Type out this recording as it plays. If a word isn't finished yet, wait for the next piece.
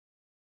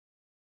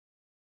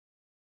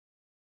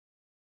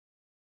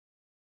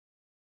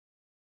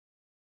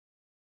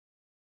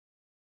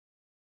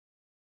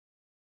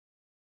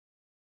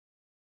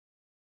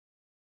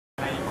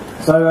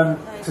So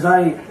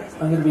today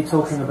I'm going to be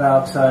talking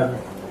about,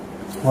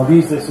 well, I've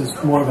used this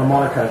as more of a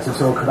moniker to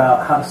talk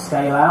about how to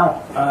scale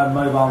out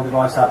mobile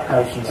device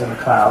applications in the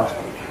cloud.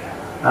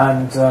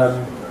 And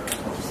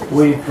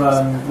we've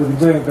been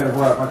doing a bit of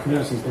work, my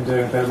community's been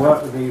doing a bit of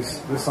work with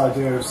this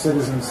idea of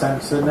citizen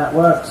sensor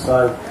networks,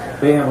 so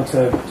being able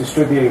to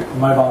distribute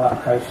mobile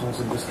applications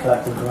and just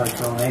collect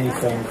information on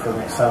anything from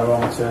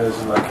accelerometers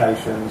and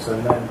locations,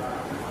 and then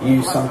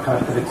use some kind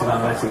of predictive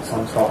analytics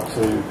on top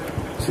to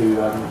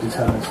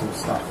determine some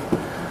stuff.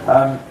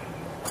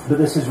 But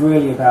this is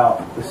really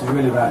about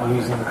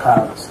using the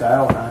cloud at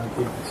scale, and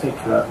in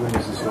particular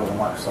Windows Azure and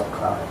Microsoft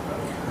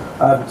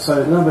Cloud. So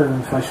a little bit of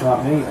information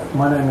about me.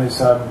 My name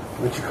is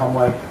Richard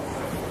Conway.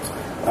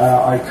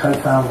 I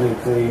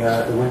co-founded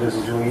the Windows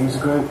Azure user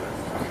group,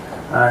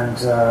 and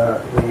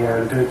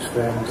the group's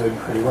been doing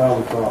pretty well.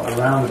 We've got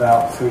around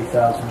about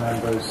 3,000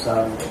 members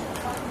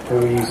who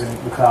are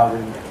using the cloud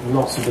in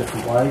lots of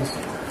different ways.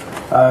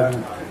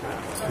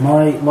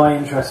 My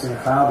interest in the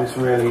cloud is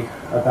really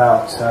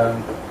about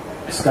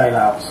scale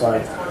out. So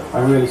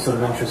I'm really sort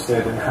of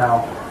interested in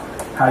how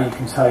you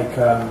can take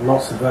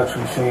lots of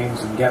virtual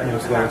machines and get them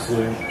together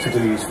to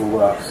do useful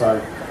work. So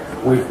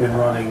we've been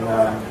running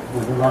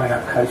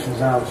applications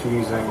now which are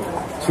using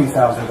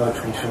 2,000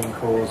 virtual machine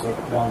cores at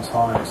one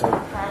time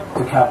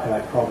to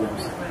calculate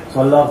problems. So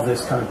I love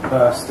this kind of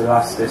burst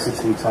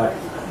elasticity type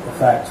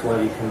effect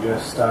where you can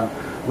just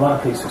run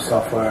a piece of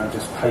software and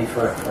just pay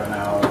for it for an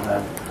hour, and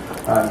then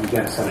you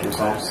get a set of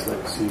results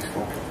that's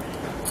useful.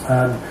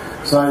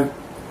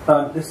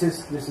 This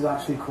is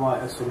actually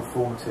quite a sort of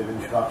formative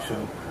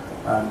introduction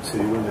to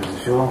Windows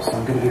Azure. So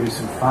I'm going to give you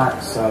some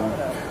facts. I'm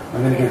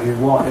going to give you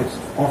what it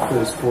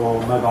offers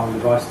for mobile and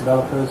device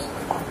developers,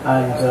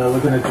 and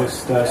we're going to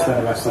just spend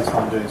the rest of the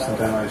time doing some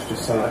demos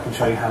just so that I can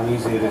show you how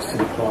easy it is to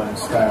deploy and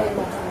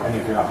scale any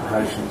of your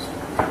applications.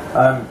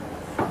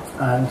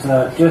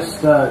 Just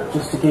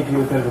to give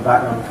you a bit of a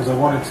background, because I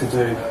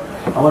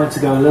wanted to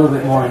go a little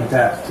bit more in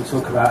depth to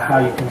talk about how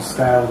you can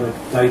scale the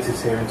data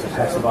tier into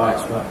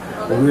petabytes, but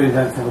I really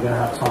don't think we're going to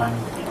have time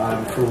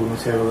for all the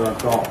material that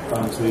I've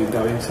got to even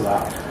go into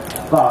that.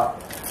 But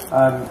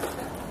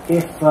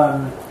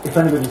if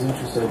anybody's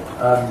interested,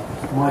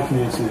 my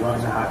community is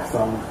running a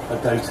hackathon, a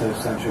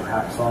data-centric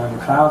hackathon in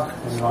the cloud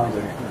in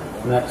London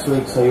next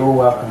week, so you're all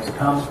welcome to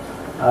come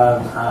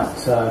at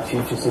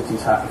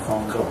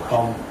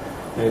futurecitieshackathon.com.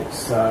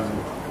 It's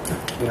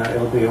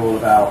it'll be all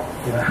about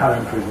how to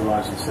improve the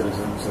lives of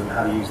citizens and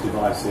how to use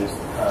devices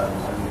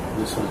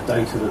and the sort of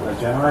data that they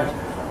generate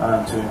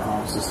to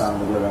enhance the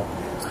standard of living.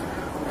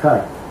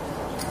 Okay,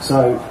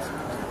 so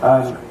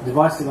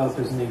device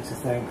developers need to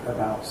think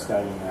about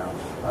scaling now.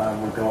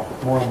 We've got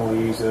more and more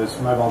users.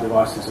 Mobile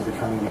devices are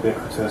becoming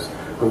ubiquitous.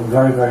 We've got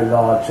very, very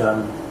large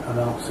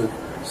amounts of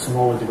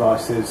smaller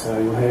devices.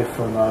 You'll hear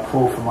from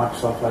Paul from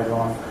Microsoft later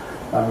on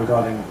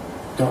regarding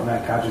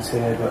 .NET gadgets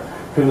here, but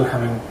people are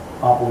coming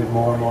up with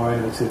more and more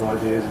innovative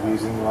ideas of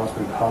using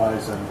Raspberry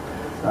Pis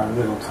and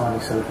little tiny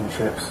silicon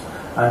chips.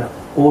 And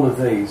all of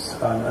these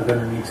are going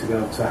to need to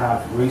go to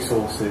have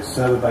resources,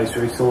 server-based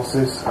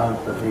resources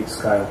that need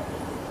scale.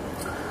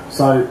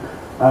 So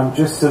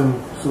just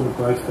some sort of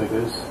growth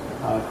figures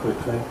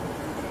quickly.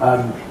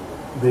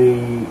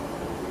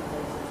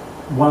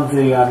 One of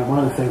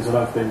the things that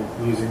I've been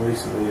using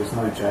recently is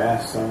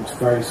Node.js, and it's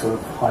very sort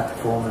of high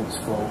performance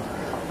for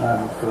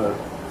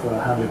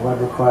handling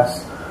web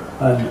requests.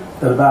 And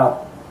at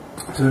about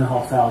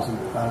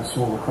 2,500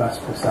 small requests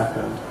per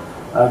second.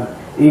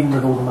 Even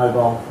with all the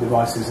mobile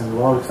devices in the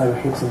world, if they were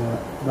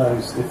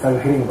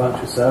hitting a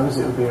bunch of servers,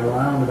 it would be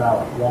around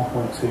about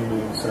 1.2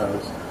 million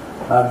servers.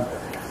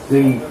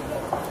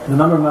 The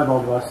number of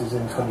mobile devices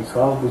in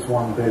 2012 was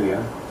 1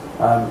 billion.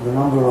 The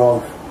number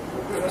of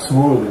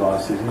smaller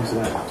devices,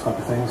 internet type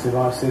of things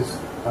devices,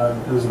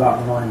 it was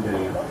about 9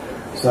 billion.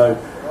 So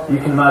you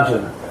can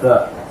imagine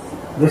that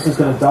this is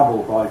going to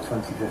double by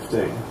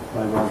 2015,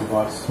 mobile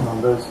device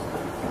numbers,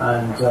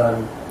 and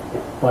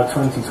by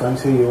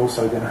 2020 you're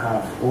also going to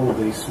have all of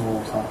these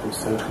small type of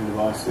silicon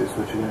devices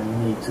which are going to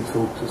need to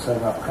talk to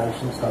server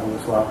applications double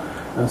as well.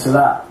 And so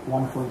that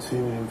 1.2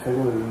 million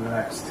figure within the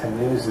next 10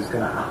 years is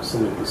going to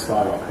absolutely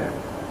skyrocket.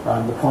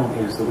 The point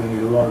is that we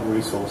need a lot of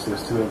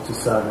resources to be able to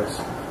service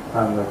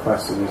the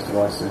requests of these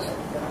devices.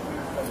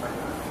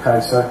 Okay,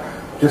 so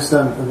just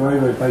a very,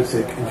 very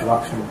basic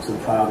introduction to the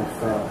cloud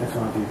if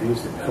none of you have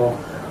used it before.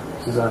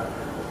 This is a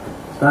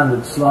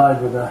standard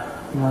slide with a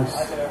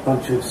nice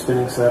bunch of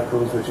spinning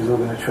circles, which is all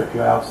going to trip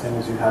you out, seeing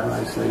as you've had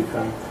no sleep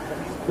and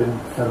been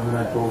fed on the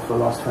Red Bull for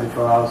the last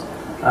 24 hours.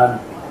 I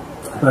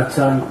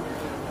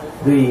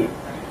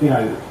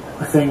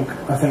think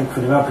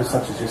for developers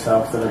such as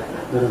yourself that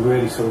are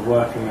really sort of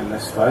working in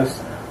this space,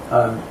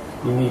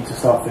 you need to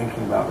start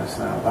thinking about this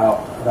now,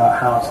 about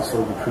how to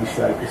sort of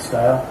appreciate the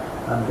scale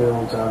and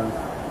build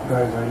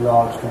very, very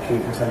large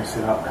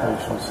compute-intensive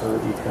applications so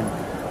that you can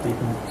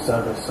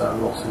service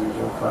lots of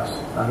user requests.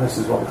 And this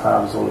is what the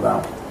cloud is all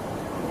about.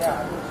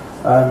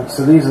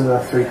 So these are the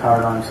three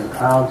paradigms of the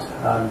cloud.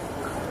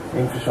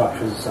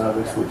 Infrastructure as a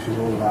service, which is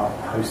all about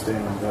hosting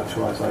and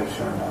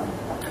virtualization,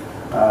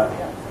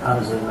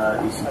 Amazon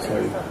EC2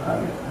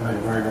 made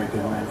a very, very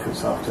good name for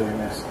itself doing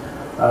this.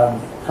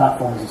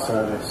 Platform as a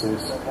service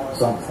is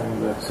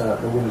something that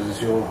the Windows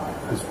Azure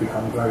has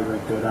become very, very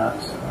good at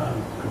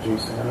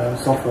producing, and then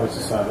software as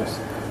a service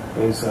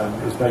is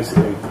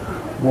basically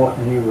what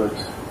you would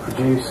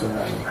produce and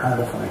then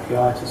hand off an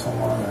API to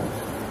someone,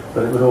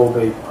 but it would all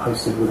be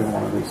hosted within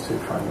one of these two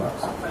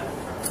frameworks.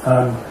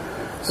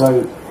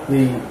 So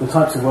the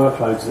types of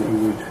workloads that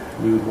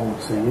you would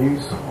want to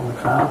use on the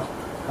cloud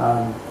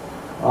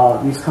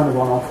are these kind of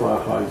on-off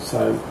workloads.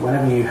 So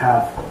whenever you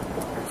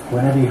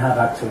have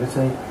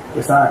activity,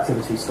 if that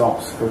activity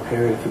stops for a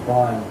period, if you're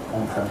buying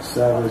on-premise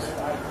servers,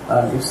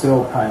 you're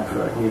still paying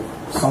for it. You've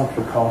sunk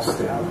your cost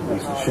in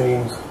these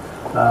machines,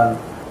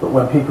 but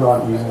when people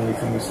aren't using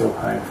anything, you're still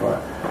paying for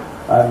it.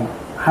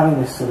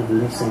 Having this sort of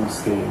leasing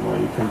scheme where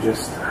you can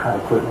just have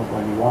equipment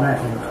when you want it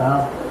in the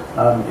cloud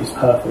is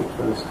perfect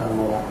for this kind of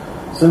model.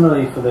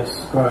 Similarly, for this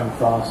growing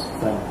fast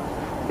thing,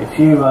 if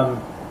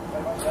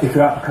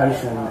your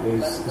application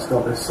has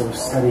got this sort of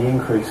steady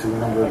increase in the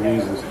number of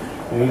users,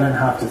 you don't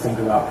have to think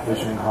about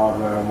provisioning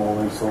hardware or more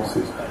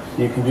resources.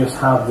 You can just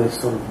have this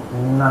sort of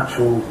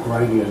natural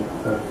gradient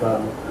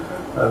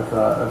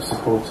of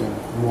supporting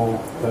more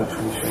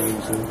virtual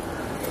machines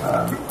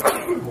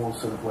and more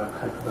sort of web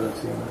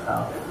capability in the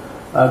cloud.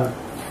 I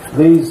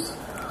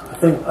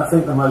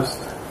think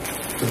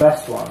the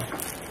best one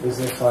is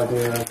this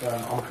idea of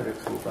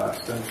unpredictable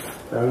burst, and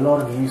there are a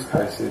lot of use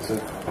cases of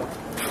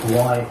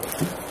why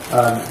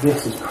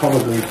this is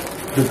probably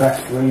the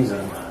best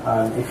reason.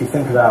 If you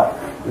think about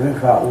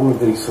all of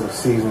these sort of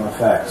seasonal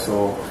effects,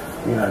 or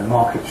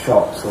market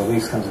shocks, or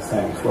these kinds of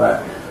things,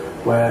 where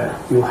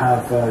you'll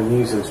have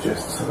users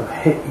just sort of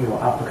hit your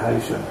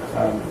application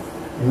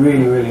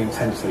really, really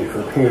intensely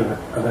for a period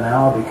of an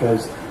hour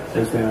because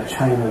there's been a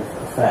chain of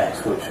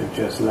effects which have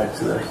just led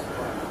to this.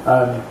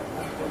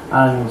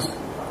 And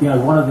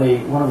one of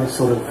the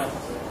sort of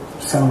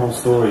seminal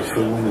stories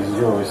from Windows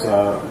Azure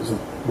is a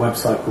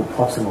website called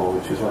Pottermore,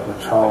 which is like a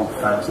child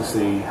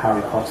fantasy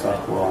Harry Potter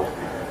world.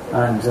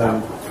 And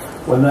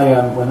when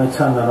they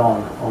turned that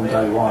on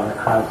day one, it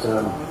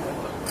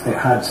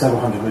had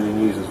several hundred million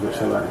users, which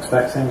they weren't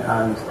expecting,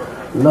 and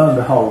lo and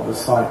behold, the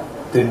site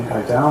didn't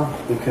go down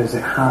because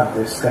it had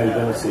this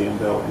scalability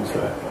inbuilt into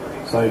it.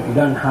 So you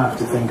don't have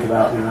to think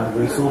about the amount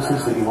of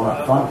resources that you want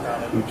up front.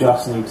 You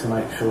just need to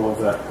make sure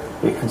that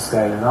it can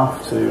scale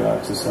enough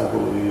to serve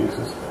all of your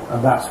users,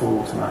 and that's all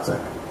automatic.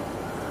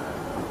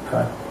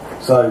 Okay,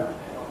 so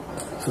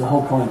the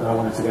whole point that I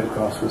wanted to get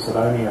across was that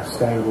only a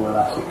scalable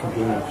elastic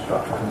computing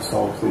infrastructure can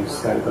solve these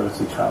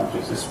scalability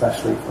challenges,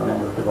 especially for the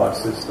number of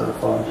devices that are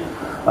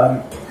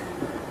following.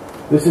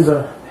 This is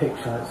a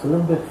picture. It's a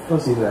little bit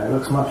fuzzy there. It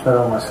looks much better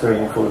on my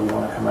screen if all of you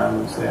want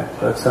commandments here.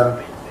 But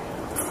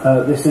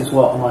this is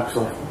what a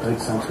Microsoft data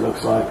center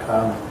looks like.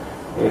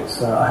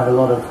 I have a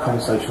lot of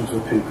conversations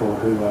with people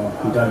who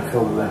don't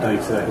feel that their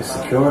data is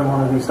secure in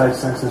one of these data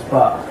centers,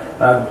 but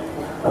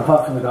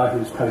apart from the guy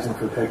who's posing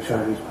for a picture,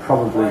 who's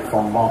probably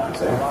from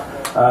marketing,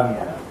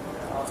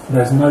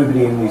 there's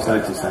nobody in these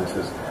data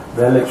centers.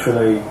 They're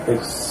literally,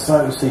 it's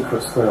so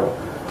secret squirrel.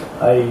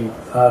 A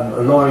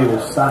lorry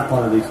will stack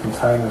one of these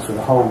containers with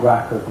a whole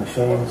rack of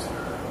machines.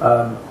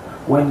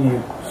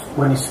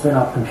 When you spin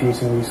up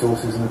computing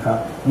resources in the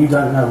cloud, you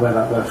don't know where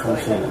that virtual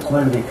machine is.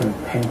 Nobody can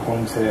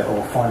pinpoint it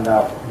or find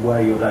out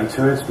where your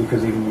data is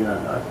because even you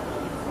don't know.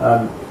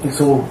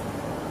 It's all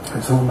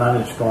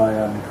managed by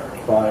a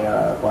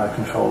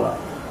controller,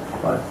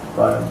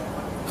 by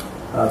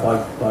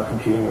a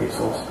computing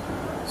resource.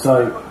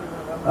 So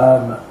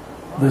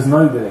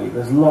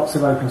there's lots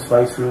of open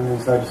space within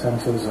these data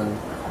centers, and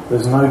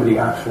there's nobody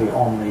actually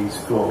on these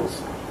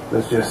floors.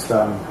 There's just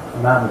a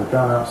man with a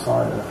gun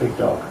outside and a big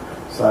dog.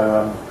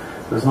 So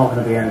there's not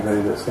going to be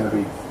anybody that's going to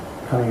be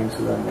coming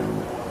into them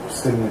and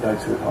stealing the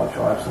data with hard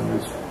drives and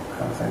these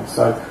kind of things.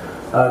 So,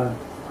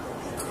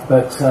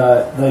 but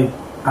they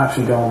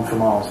actually go on for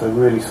miles. They're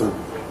really sort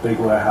of big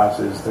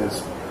warehouses.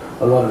 There's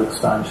a lot of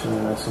expansion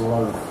and there's a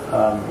lot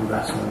of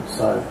investment.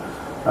 So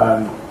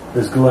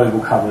there's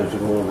global coverage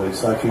of all of these.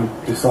 So if you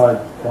decide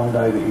one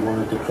day that you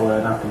want to deploy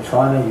an app in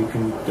China, you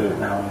can do it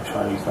now in a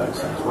Chinese data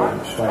center, or in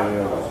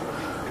Australia,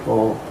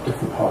 or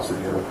different parts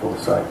of Europe or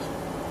so.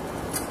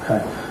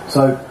 Okay,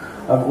 so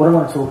what I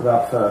want to talk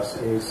about first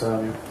is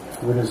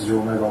Windows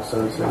Azure Mobile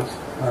Services,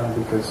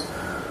 because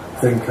I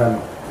think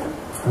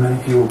many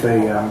of you will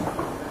be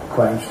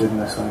quite interested in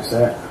this when you see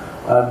it.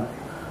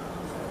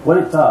 What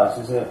it does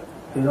is it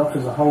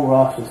offers a whole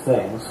raft of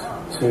things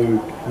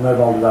to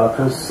mobile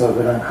developers, so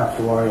they don't have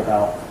to worry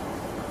about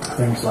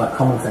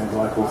common things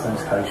like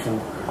authentication,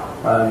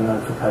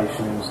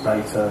 notifications,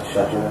 data,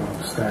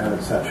 scheduling, scale,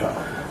 etc.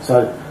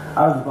 So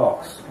out of the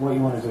box, what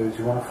you want to do is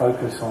you want to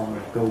focus on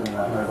building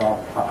that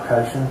mobile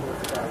application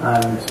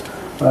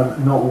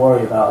and not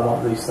worry about a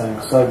lot of these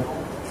things. So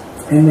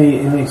in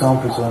the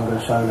examples that I'm going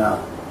to show now,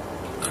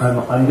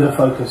 I'm going to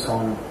focus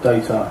on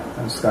data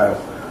and scale,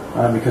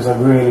 because I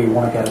really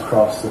want to get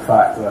across the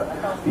fact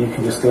that you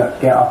can just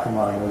get up and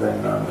running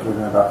within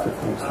about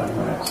 15 to 20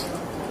 minutes.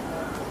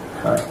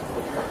 Okay.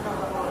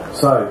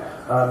 So,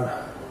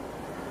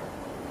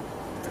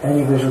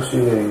 any Visual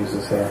Studio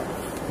users here?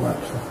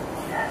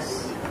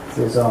 Yes.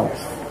 Results.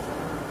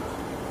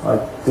 I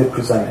did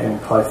present in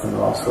Python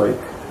last week,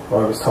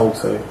 or I was told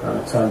to, and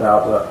it turned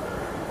out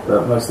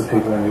that most of the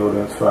people in the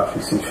audience were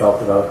actually C#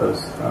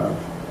 developers. I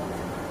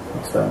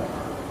spent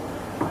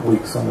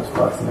weeks on this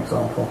Python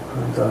example,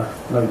 and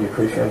nobody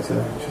appreciated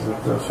it, which is a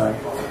real shame.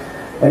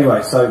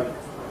 Anyway, so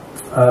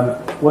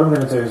what I'm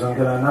going to do is I'm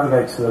going to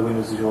navigate to the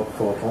Windows Azure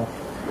portal,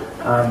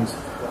 and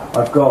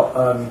I've got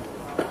a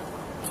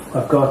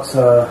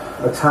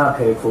tab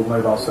here called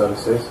Mobile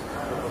Services,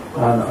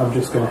 and I'm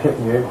just going to hit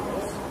New,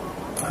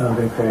 and I'm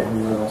going to create a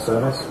new mobile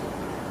service.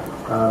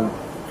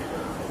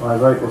 I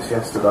wrote this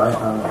yesterday,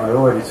 and I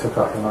already took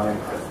up the name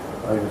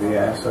over the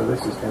air, so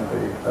this is going to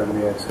be over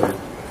the air too.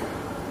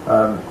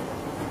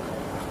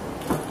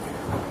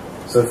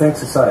 So the thing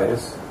to say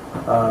is,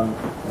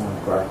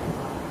 great.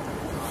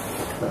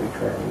 Let me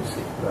create a new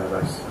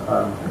database.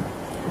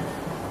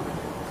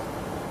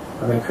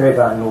 I'm going to create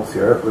that in North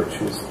Europe,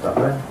 which is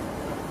Dublin,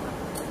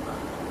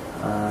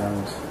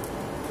 and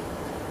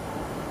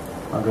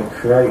I'm going to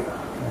create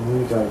a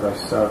new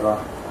database server.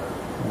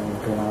 I'm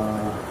going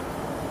to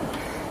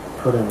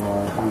put in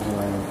my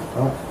username.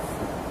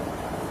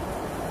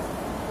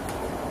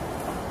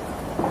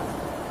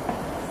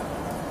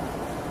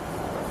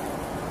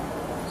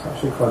 It's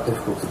actually quite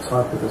difficult to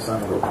type at this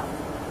angle.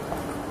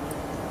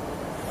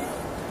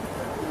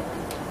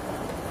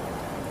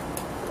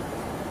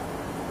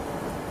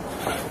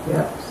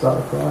 Yeah, does that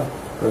look right?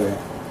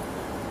 Brilliant.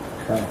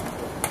 Okay.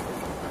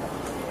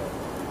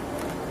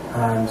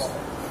 And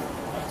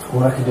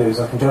what I can do is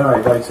I can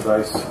generate a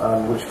database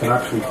which can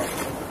actually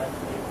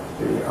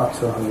be up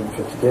to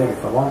 150 gig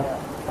if I want,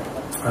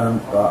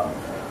 but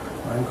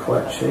I'm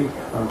quite cheap.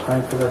 I'm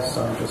paying for this,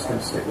 so I'm just going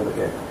to stick with a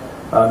gig.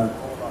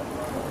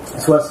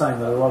 It's worth saying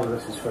that a lot of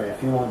this is free.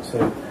 If you want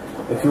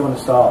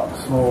to start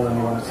small and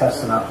you want to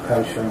test an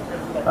application,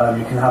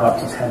 you can have up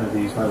to 10 of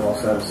these mobile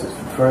services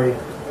for free,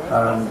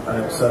 and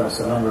it will service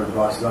a number of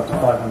devices, up to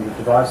 500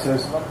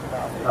 devices,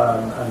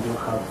 and you'll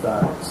have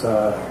that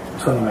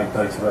 20 meg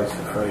database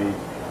for free. You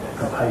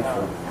can pay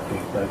for a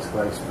big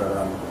database, but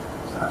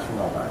it's actually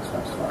not that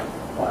expensive, like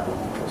 5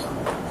 or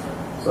something.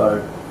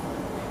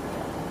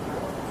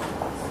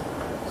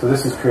 So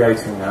this is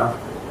creating now,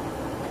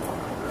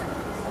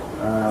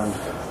 and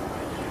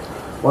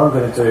what I'm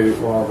going to do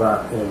while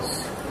that is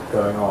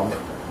going on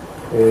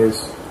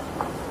is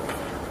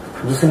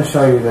I'm just going to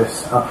show you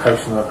this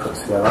application that I put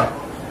together,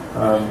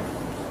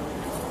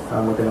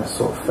 and we're going to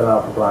sort of fill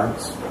out the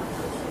blanks.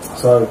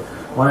 So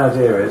my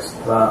idea is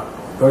that,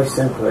 very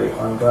simply,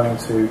 I'm going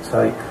to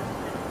take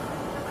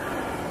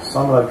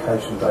some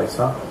location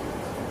data,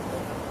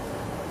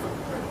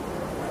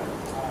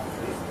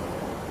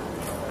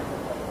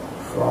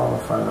 from a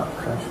phone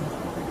application.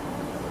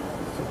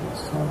 Taking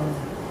this time.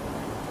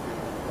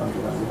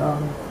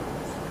 Done.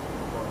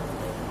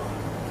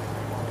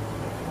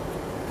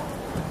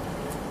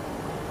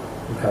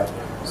 Okay,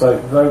 so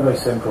very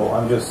simple.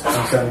 I'm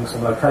sending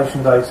some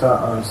location data,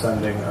 and I'm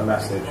sending a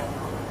message,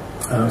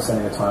 and I'm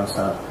sending a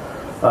timestamp.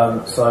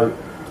 So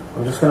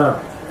I'm just going to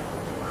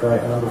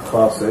create a number of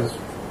classes.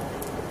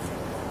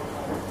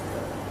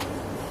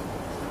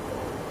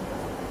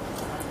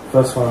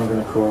 First one I'm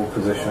going to call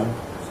position,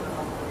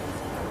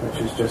 which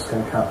is just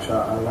going to capture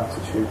a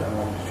latitude and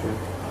longitude.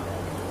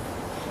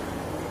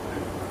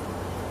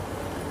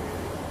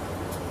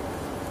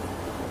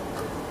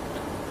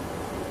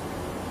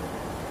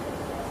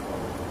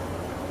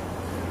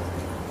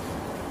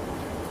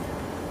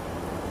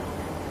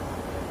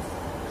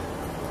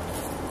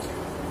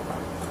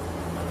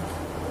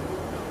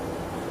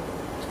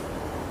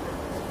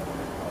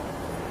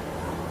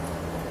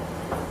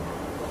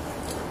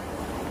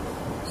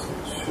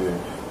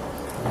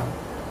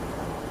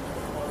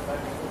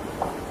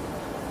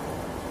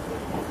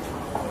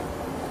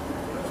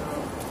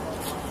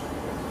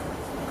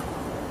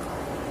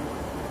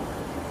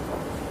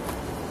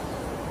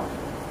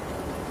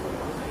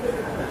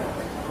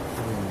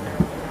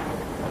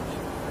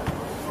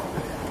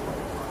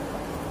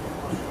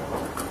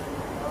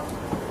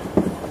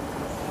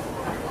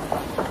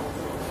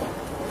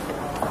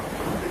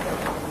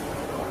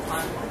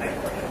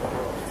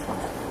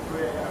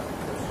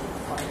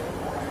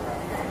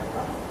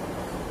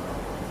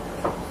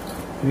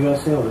 You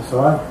guys see all this,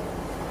 alright?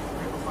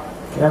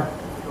 Yeah?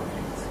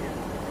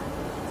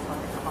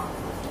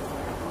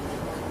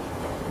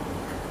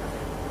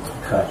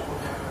 Okay.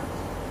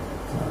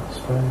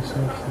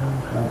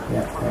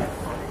 Yeah.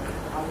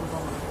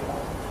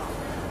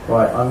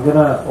 Right, I'm going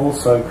to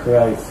also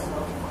create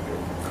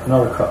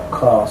another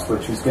class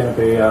which is going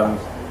to be a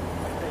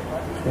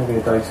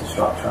data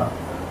structure,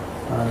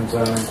 and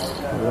what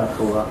do I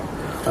call that?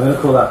 I'm going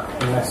to call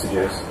that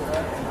messages.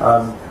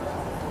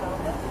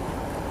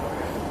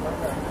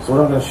 So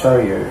what I'm going to show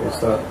you is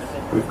that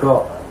we're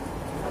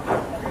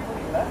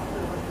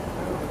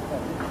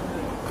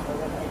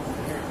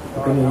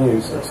going to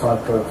use a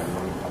type of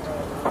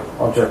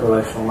object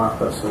relational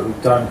mapper so that we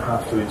don't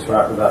have to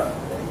interact with that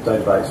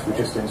database, we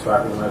just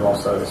interact with the mobile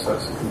service, so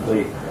it's a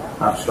complete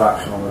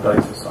abstraction on the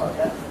data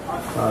side.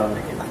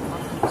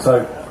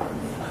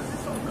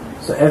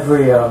 So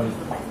every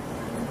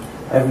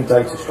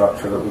data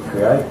structure that we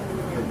create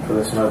for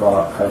this mobile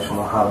application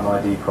will have an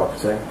ID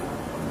property.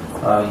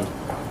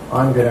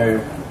 I'm going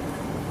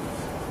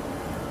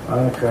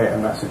to create a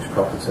message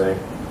property,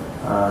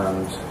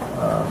 and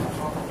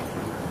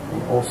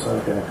I'm also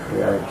going to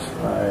create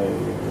a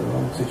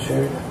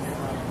longitude.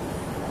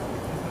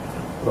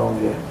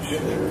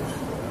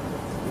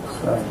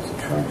 So it's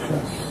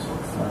atrocious.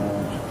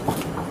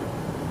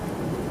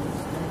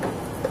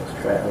 Let's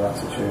create a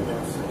latitude.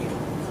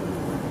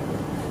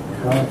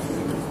 Okay.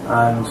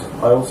 And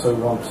I also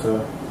want to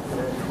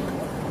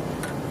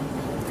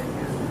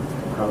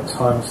have a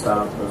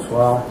timestamp as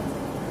well.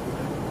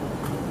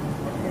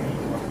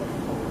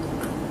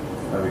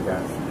 There we go.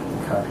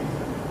 Okay.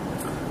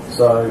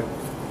 So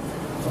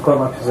I've got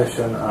my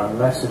position and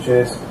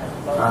messages,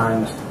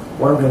 and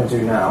what I'm going to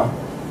do now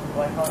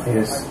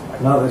is,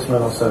 now that this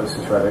mobile service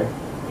is ready,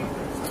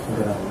 I'm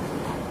going to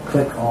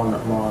click on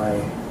my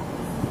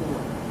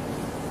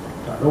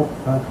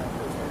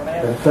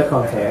I'm going to click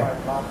on here,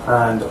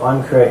 and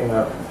I'm creating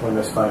a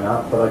Windows Phone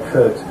app, but I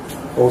could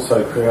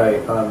also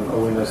create a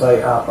Windows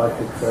 8 app. I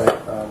could create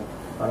an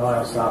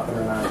iOS app and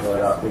an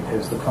Android app,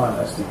 because the client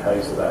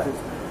SDKs are there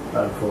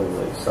for all of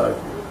these. So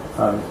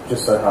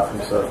just so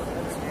happens that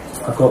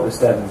I've got this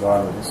dev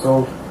environment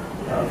installed,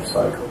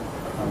 so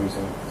I'm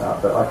using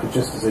that. But I could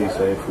just as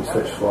easily, if we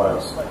switch to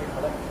iOS,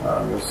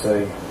 you'll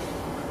see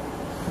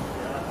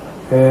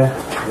here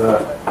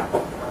that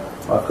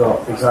I've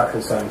got exactly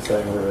the same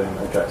thing within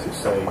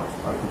Objective-C. I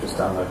can just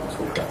download the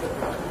toolkit.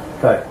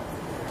 Okay.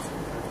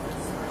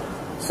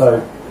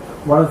 So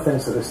one of the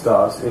things that this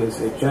does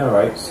is it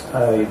generates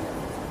a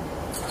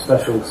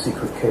special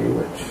secret key,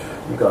 which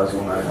you guys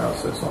all know now,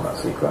 so it's not that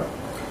secret,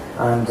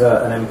 and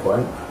an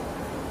endpoint.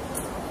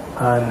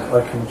 And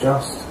I can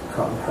just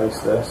cut and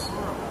paste this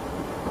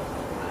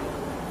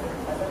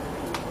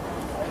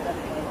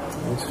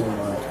into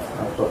my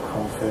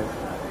app.config,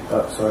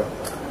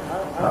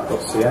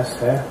 app.cs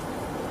here.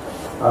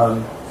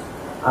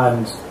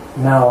 And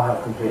now I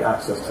have complete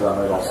access to that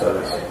mobile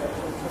service.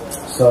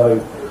 So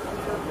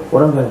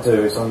what I'm going to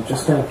do is I'm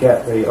just going to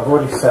get I've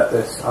already set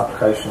this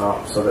application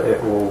up so that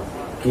it will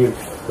give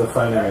the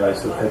phone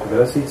emulator the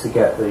capability to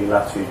get the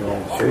latitude and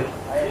longitude.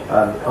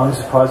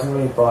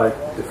 Unsurprisingly, by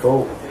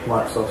default,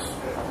 Microsoft's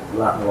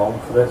lat and long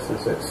for this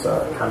is its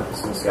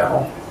campus in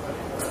Seattle,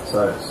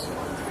 so it's a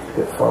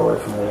bit far away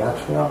from where we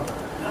actually are.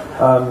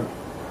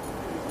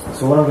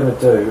 So what I'm going to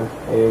do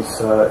is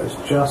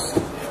just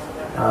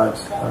add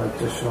an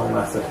additional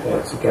method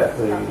here to get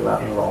the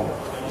lat and long.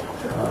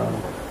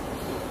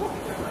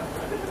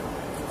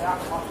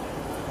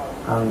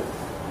 And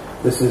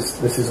this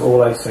is all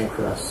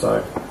asynchronous,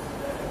 so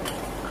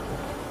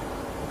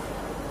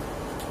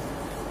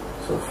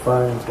the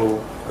phone will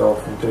go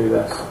off and do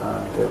this,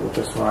 and it will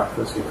just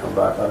miraculously come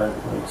back. I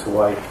don't need to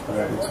wait, I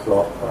don't need to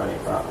block or any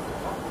of that.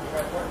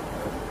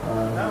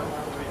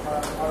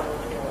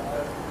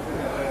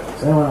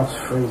 Is anyone else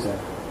freezing?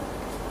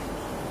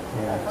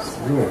 Yeah, it's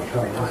really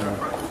cold, isn't it?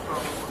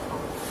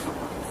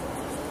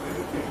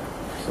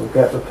 So we'll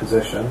get the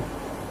position.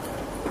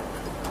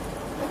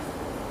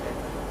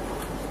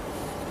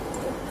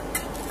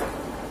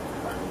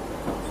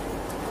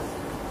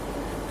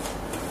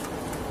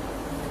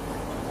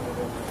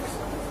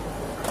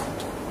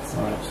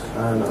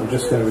 And I'm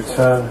just going to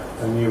return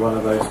a new one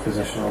of those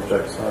position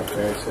objects that I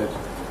created.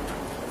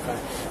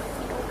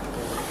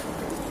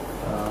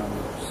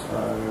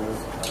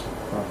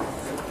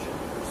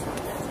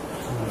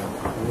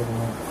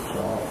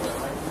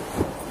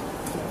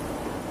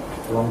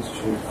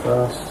 Longitude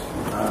first,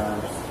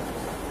 and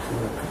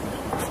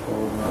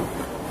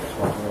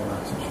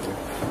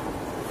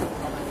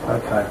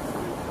okay.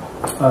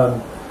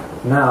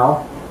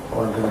 Now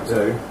what I'm going to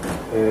do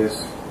is,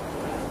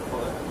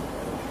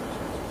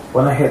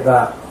 when I hit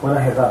that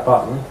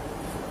button,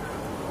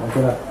 I'm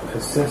going to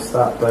persist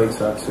that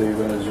data to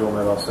Windows Azure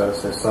Mobile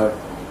Services. So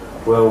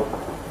we'll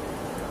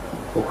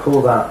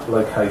call that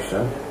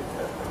location.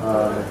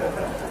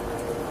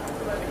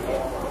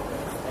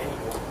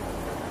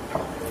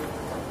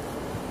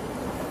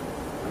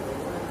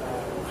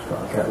 Just got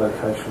a get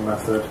location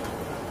method,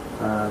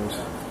 and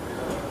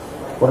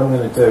what I'm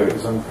going to do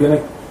is I'm going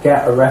to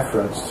get a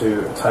reference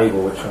to a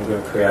table which I'm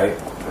going to create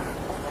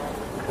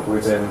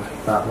within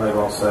that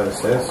mobile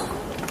services,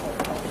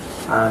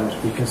 and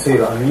you can see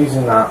that I'm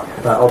using that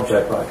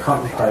object that I cut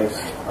and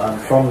paste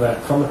from the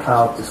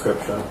cloud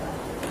description,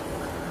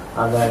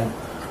 and then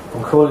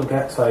I'm calling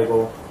get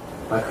table.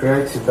 I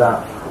created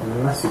that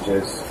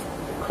messages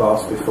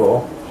class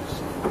before,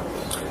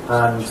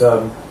 and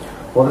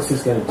what this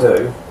is going to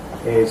do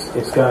is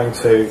it's got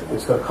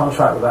a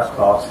contract with that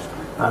class,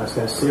 and it's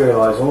going to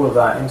serialize all of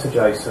that into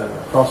JSON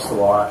across the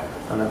wire,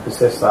 and then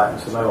persist that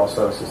into the mobile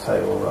services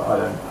table that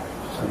I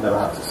never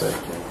have to see,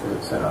 because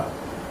it's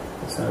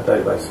in a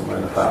database somewhere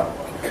in the cloud.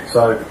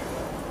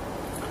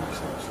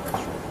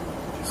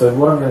 So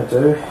what I'm going to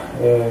do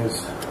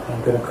is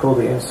I'm going to call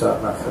the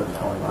insert method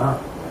on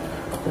that.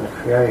 I'm going to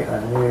create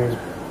a new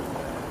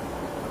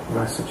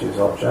messages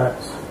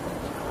object,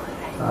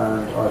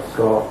 and I've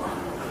got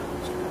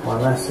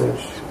my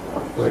message,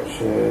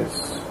 which is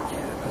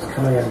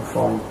coming in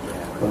from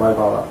the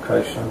mobile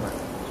application.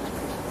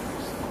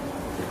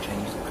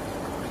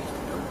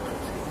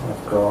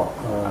 I've got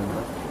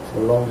the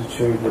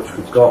longitude, which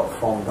we've got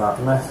from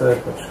that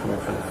method, which is coming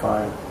from the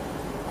phone.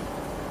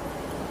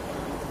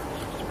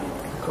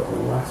 I've got the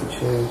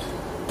latitude.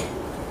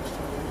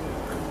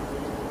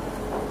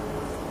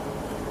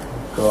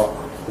 I've got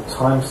the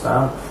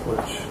timestamp,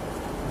 which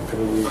I'm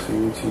going to use for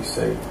UTC.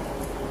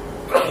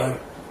 Okay.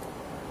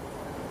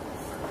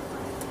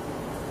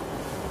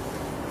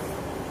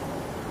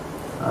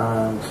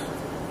 And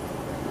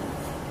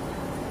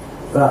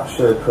that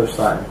should push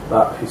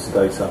that piece of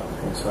data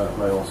into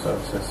mobile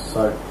services.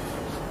 So I'm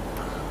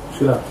just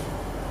going to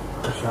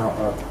push out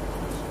a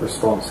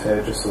response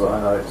here just so that I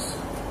know it's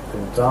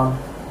been done.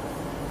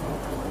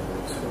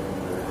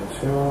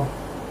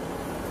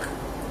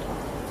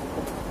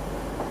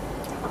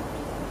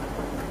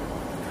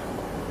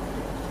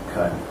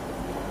 Okay.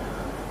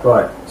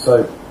 Right, so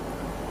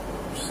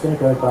I'm just going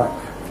to go back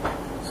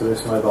to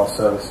this mobile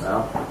service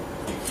now,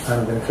 and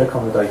I'm going to click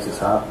on the data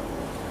tab,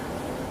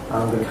 and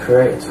I'm going to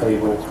create a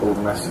table called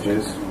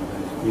messages.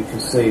 You can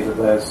see that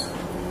there's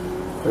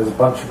a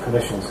bunch of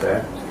permissions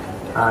here,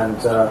 and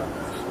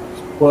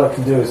what I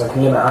can do is I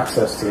can limit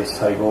access to this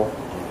table,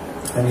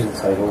 any of the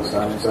tables,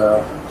 and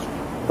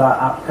that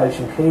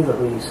application key that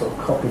we sort of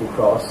copied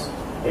across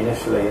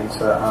initially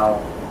into our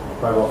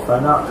mobile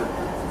phone app,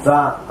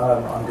 that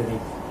I'm going to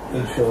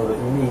ensure that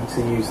you need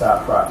to use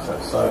that for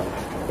access. So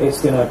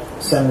it's going to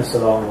send this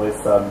along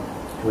with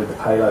the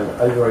payload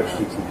over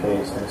HTTP.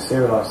 It's going to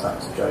serialize that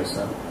to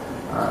JSON,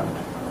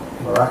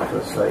 and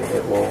miraculously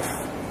it will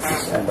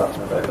just end up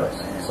in the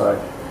database. So,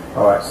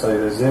 alright, so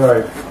there's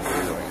zero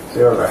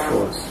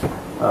records.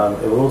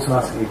 It will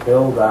automatically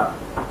build that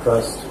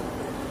first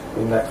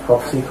index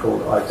property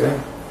called ID.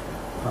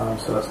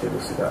 So let's give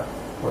this a go.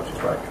 Watch it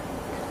break.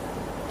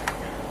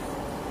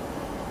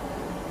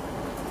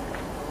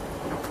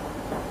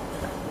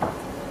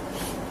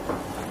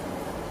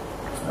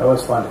 I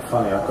always find it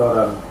funny. I've got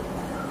an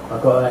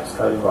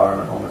Xcode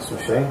environment on this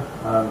machine,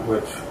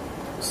 which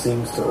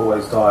seems to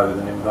always die with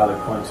an invalid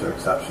pointer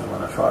exception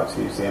when I try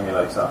to use the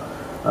emulator.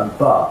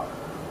 But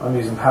I'm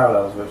using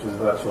Parallels, which is a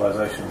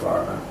virtualization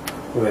environment,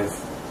 with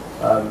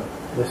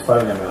this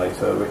phone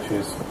emulator, which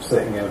is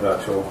sitting in a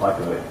virtual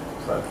Hyper-V.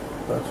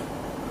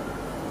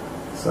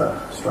 So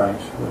it's strange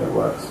that it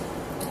works,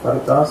 but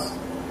it does.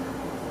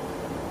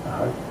 I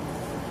hope.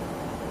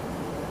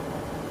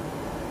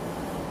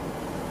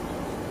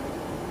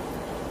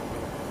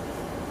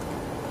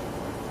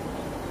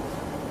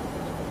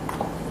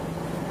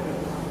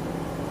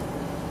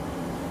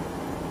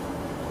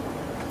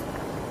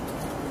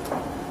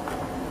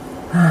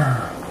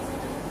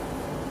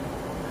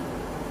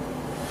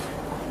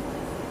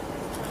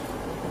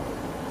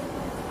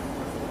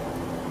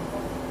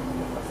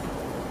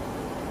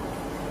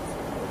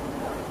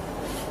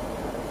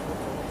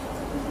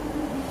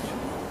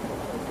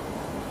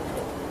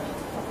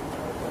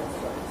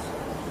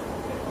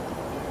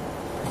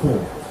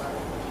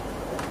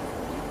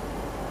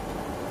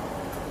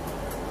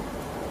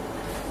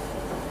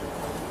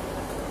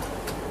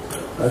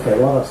 Okay,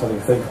 well, that's something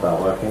to think about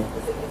working.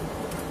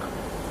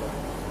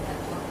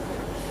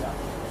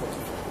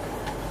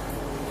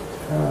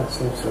 It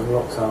seems to have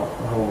locked out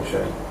the whole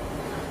machine.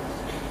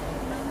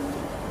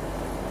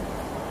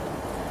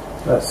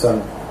 Let's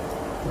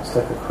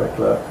take a quick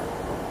look.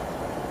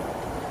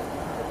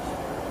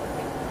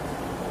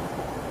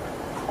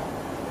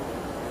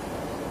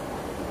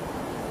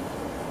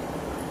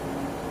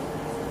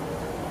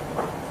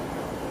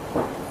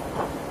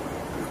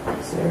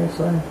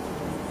 Seriously?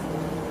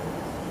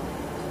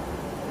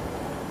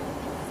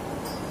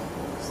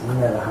 This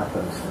never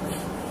happens.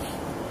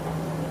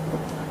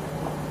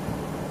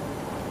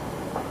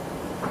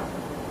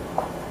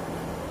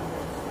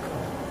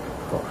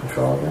 Got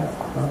control yet?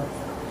 No.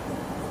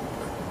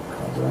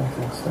 Can't do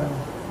anything still.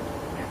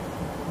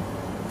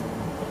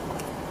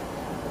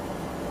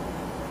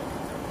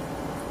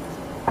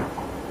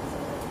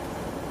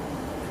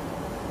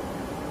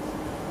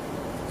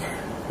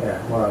 Yeah,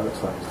 well, it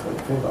looks like it's fully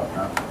feedback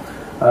now.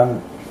 Let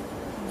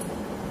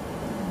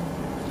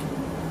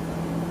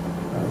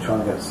me try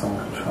and get some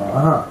control.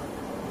 Aha!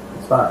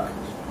 It's back.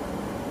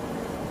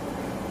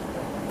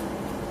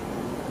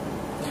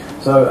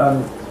 So,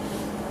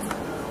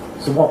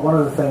 one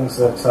of the things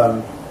that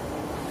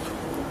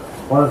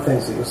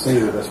you'll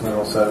see with this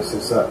mineral service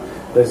is that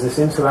there's this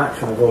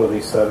interaction with all of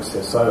these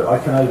services. So I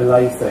can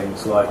overlay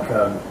things like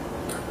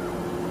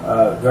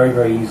very,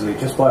 very easily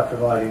just by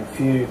providing a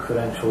few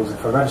credentials.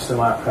 If I register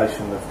my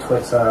application with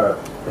Twitter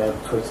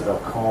at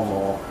twitter.com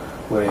or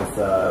with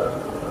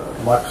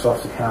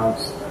Microsoft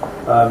accounts,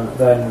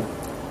 then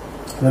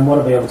what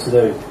I'll be able to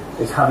do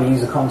is have a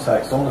user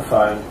context on the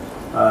phone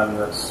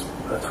that's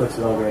a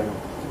Twitter login,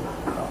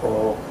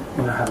 or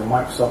have a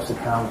Microsoft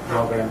account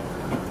login,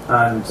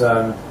 and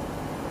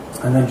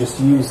and then just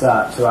use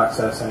that to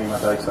access any of my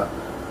data.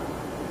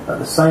 At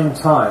the same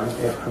time,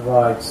 it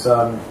provides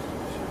some.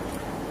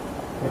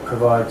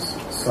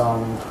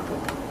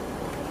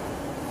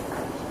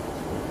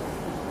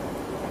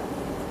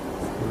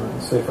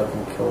 Let's see if I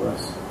can kill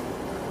this.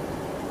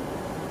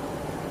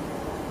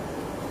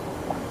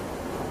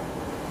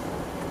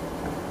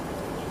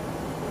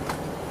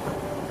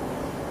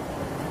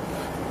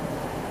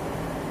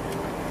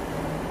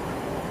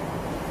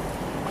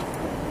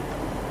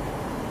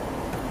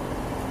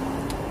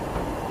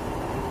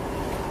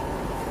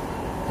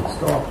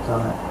 Stop,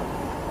 damn it.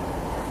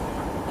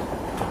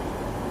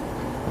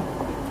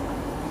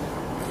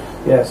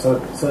 Yeah, so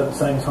at the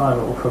same time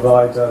it will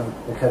provide the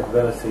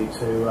capability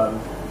to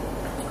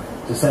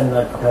send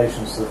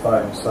notifications to the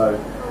phone. So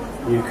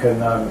you can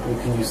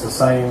use the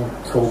same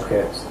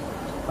toolkit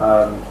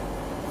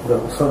that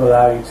will sort of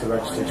allow you to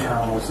register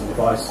channels and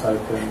device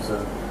tokens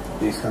and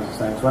these kinds of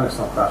things when it's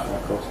not crashing,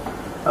 of course.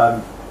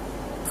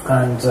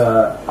 And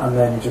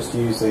then just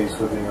use these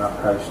within your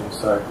application.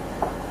 So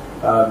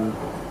let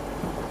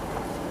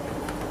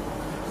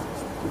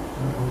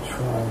me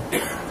try.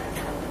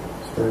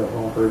 Let's do it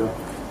more brutal.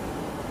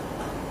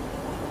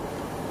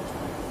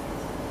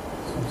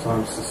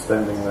 Sometimes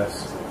suspending this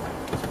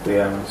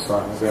VM and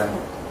starting again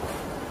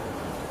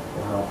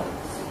will help.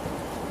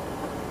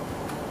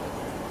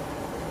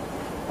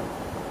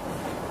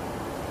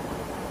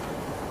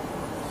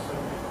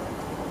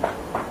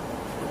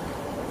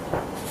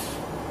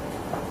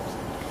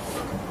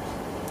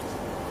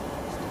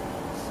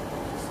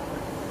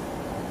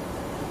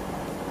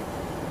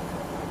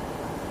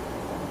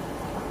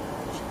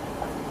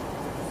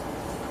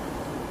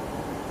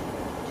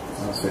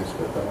 That seems a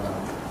bit better now.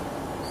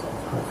 So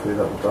hopefully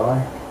that will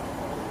die.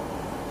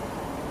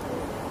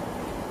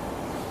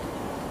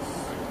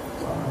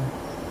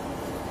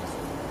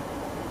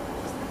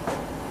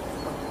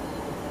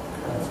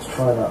 Okay, let's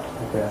try that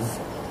again.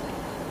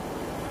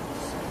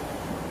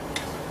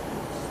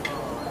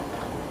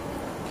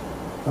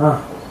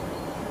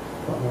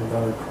 Got an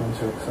invalid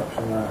pointer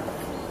exception there.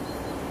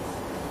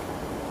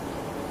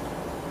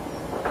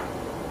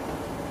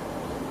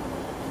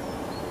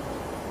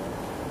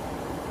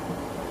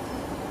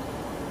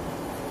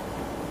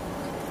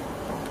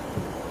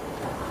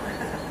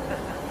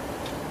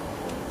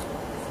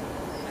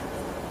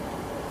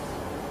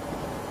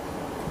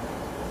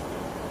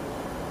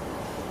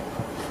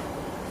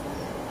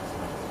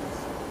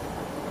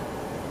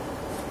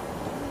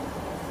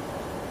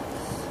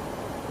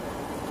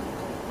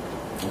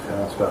 Okay,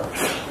 that's better.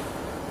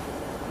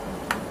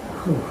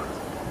 Whew.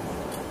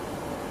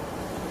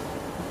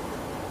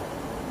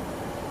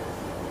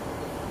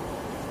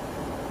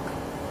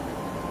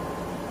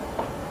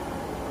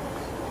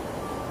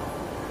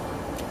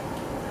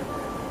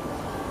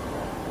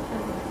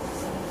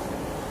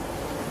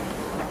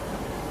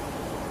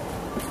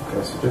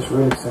 Okay, so just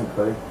really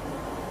simply,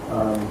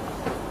 I'm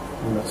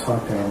going to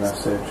type in a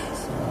message.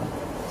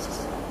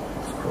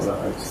 Let's call that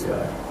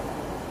OTA.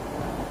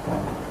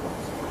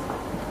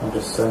 I'll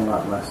just send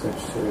that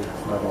message to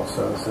mobile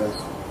services.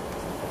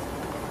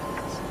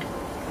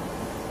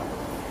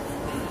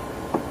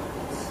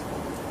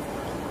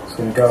 It's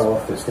going to go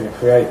off, it's going to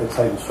create the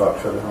table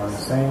structure behind the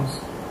scenes.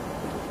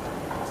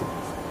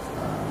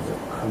 And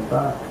it'll come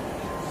back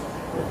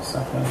in a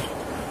second.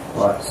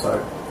 Right, so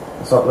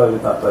it's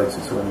uploaded that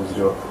data to Windows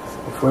Azure.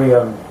 If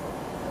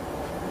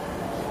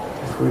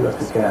we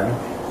look again,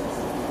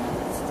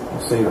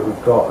 we'll see that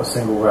we've got a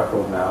single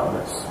record now, and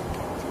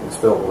it's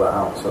built all that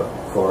out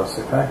for us,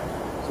 okay?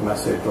 It's a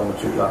message,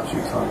 longitude,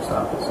 latitude,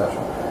 timestamp, etc.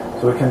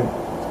 So we can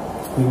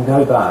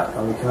go back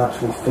and we can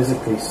actually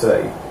physically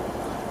see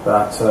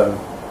that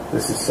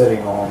this is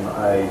sitting on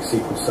a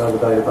SQL Server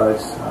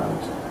database, and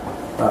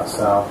that's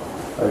our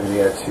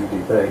over-the-air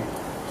 2DB.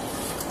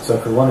 So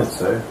if we wanted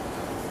to,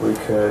 we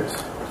could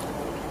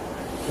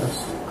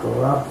just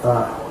grab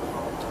that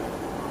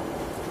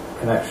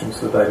connection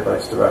to the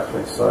database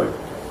directly. So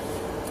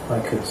I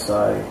could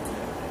say,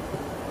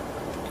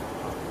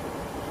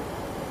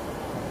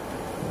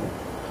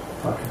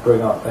 I could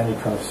bring up any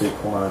kind of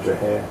SQL manager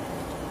here.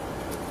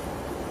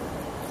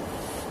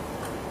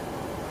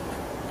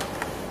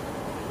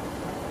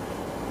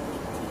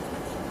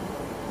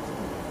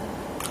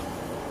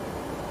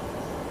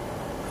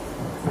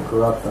 I can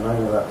grab the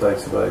name of that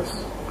database.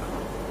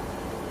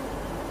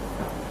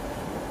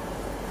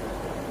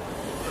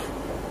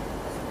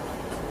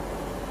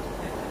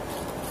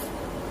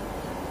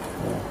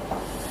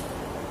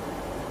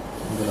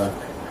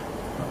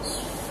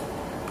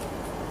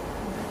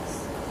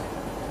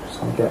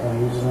 Get my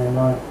username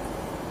right.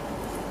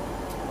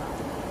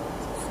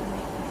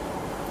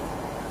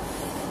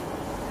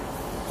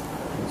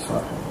 So I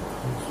can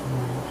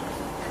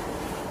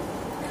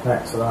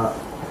connect to that,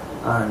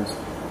 and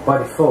by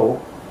default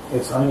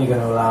it's only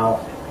going to allow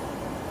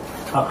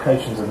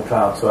applications in the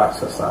cloud to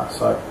access that.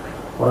 So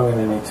what I'm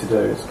going to need to do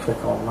is click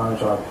on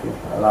Manage IP,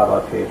 Allow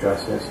IP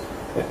Addresses.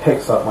 It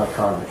picks up my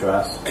current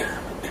address,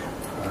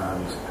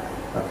 and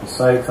I can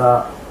save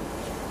that.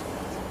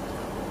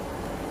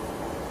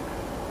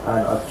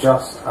 and I've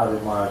just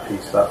added my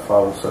IP to that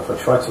file. So if I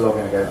try to log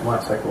in again, it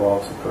might take a while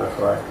to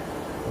proliferate.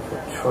 If I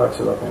try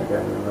to log in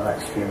again in the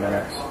next few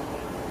minutes, I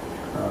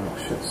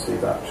should see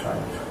that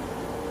change.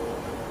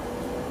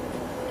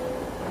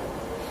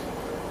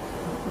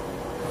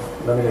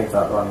 Let me leave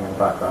that running in the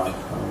background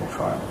and we'll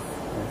try it in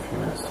a few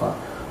minutes' time.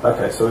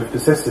 Okay, so we've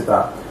persisted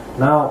that.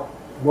 Now,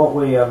 what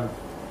we're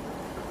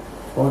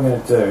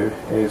going to do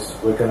is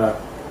we're going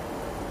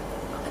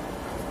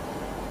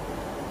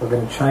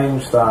to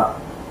change that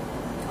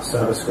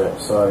server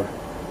script. So,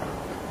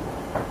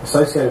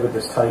 associated with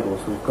this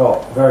tables, we've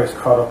got various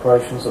CRUD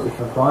operations that we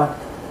can apply,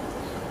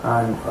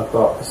 and I've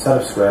got a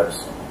set of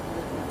scripts.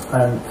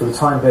 And for the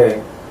time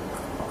being,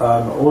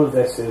 all of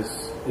this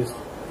is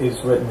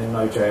written in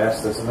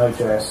Node.js. There's a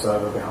Node.js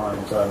server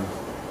behind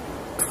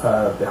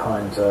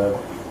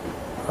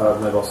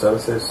mobile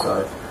services.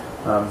 So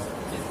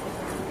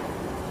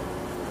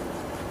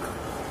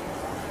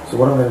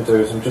what I'm going to do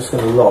is I'm just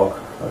going to log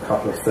a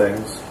couple of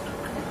things,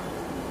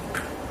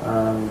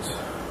 and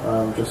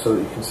just so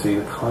that you can see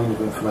the kind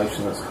of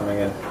information that's coming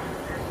in.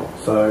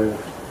 So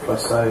if I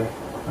say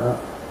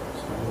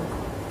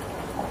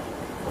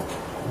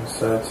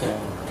inserting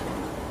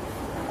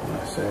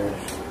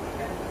message,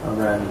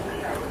 and then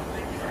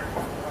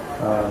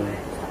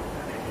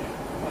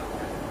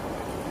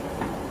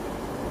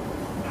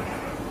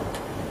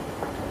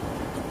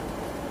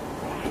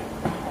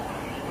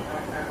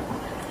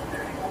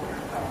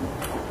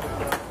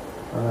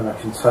I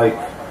can take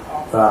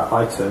that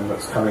item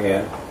that's coming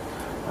in,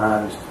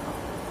 and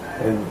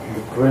in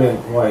the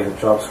brilliant way that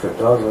JavaScript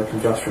does, I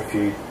can just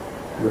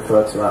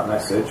refer to that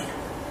message.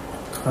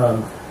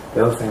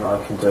 The other thing that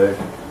I can do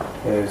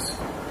is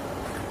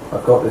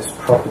I've got this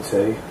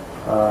property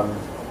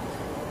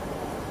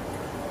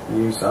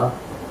user,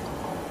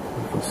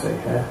 you can see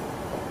here,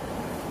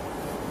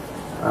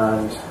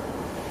 and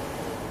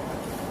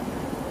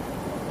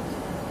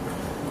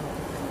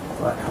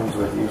that comes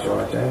with user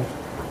ID.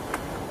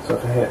 So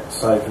if I hit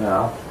save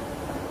now,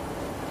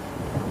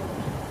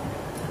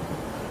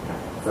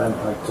 then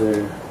I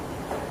do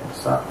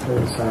exactly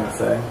the same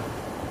thing.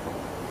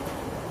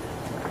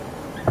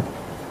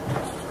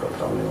 Just got a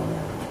W on it.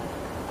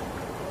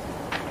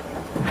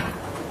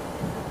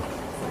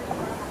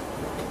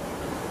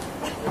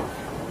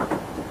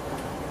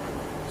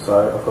 So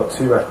I've got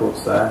two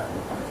records there,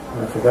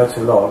 and if we go to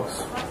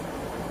logs,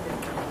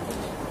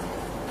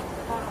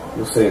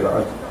 you'll see that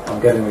I'm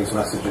getting these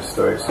messages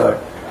through. So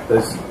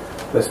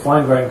there's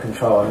fine-grained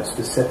control, and it's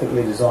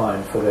specifically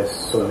designed for this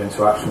sort of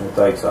interaction with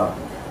data.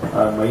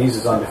 My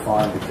user's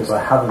undefined because I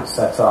haven't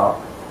set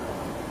up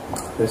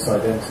this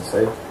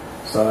identity.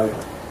 So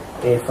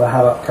if I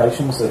have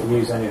applications that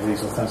use any of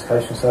these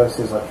authentication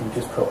services, I can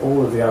just put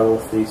all of the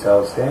OAuth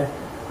details here,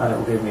 and it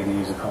will give me the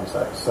user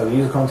context. So the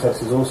user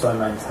context is also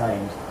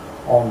maintained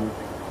on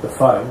the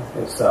phone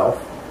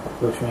itself,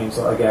 which means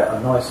that I get a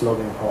nice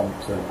login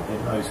prompt, and it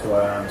knows who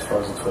I am as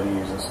far as the Twitter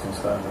user is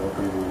concerned, or a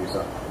Google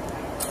user.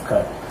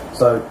 Okay,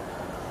 so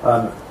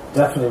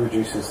definitely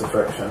reduces the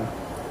friction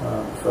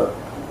for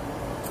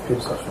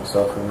people such as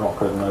myself who are not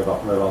good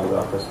mobile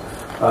developers.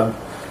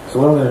 So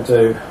what I'm going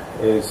to do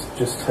is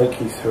just take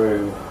you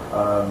through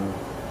a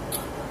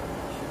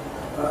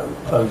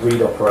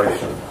read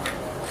operation,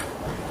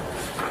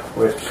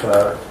 which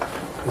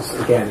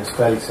is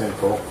fairly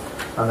simple,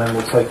 and then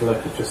we'll take a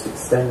look at just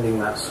extending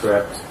that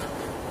script.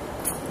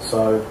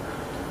 So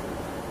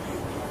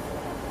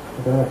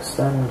we're going to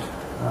extend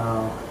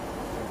our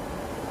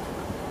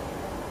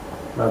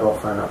mobile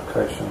phone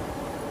application.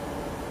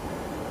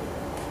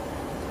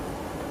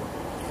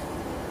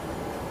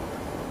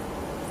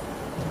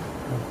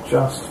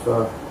 Just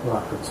for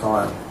lack of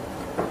time,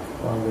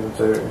 what I'm going to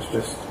do is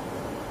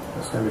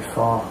it's going to be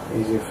far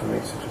easier for me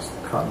to just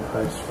cut and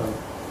paste from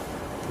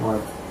my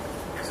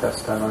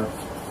test demo.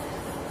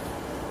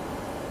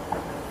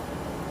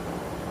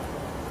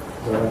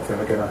 I don't think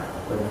we're going to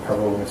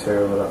cover all the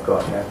material that I've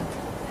got here.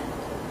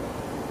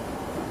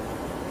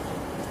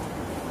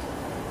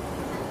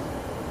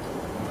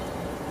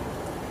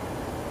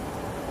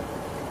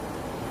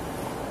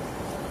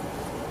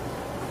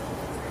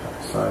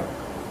 So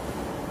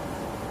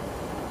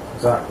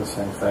exactly the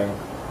same thing.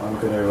 I'm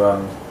going to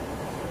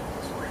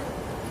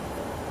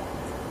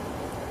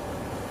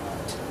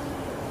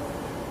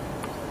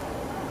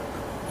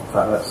in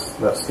fact,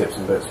 let's skip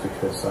some bits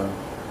because I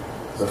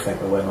think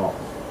that we're not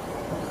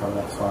have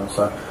enough time.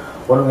 So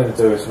what I'm going to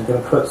do is I'm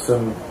going to put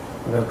some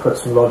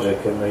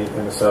logic in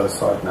the server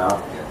side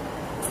now,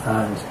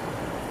 and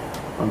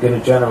I'm going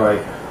to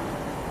generate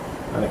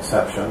an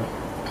exception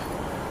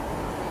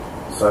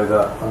so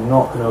that I'm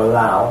not going to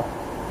allow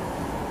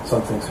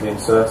something to be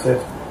inserted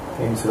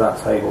into that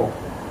table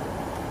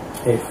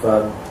if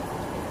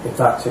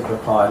that particular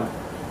client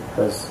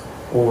has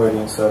already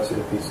inserted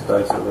a piece of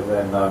data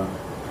within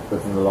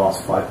the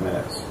last 5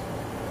 minutes.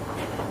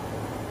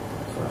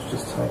 So let's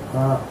just take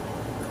that,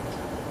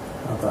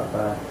 add that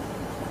there,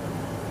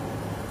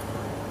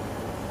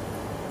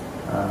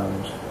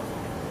 and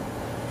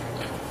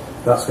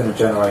that's going to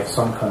generate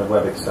some kind of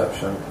web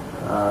exception.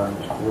 and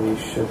we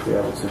should be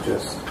able to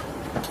just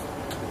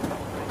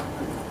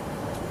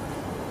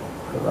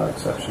put that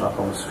exception up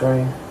on the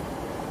screen.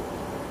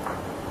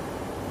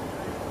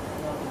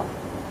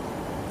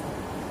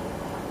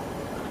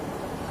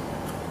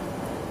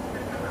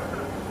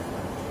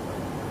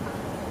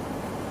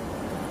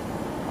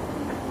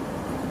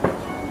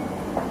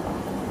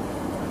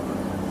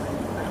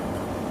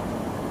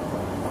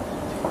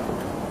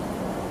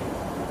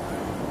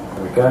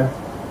 Go,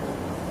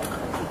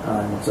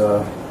 and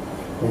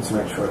need to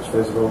make sure it's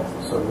visible.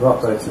 So we've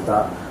updated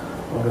that.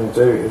 What I'm going to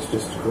do is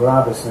just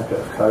grab a snippet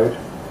of code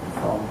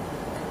from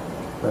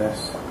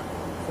this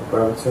for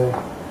brevity.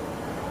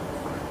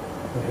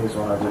 Here's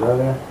one I did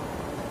earlier.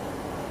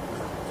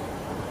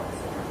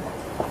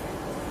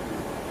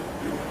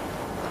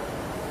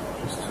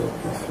 Just talk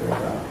you through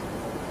that.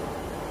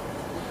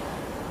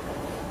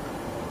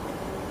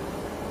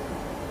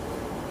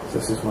 So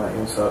this is my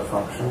insert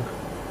function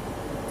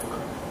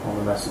on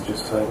the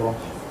messages table.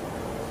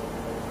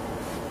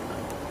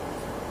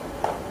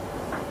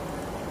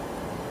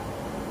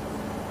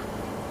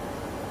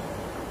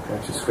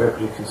 Going to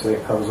script, you can see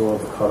it covers all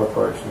of the COD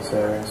operations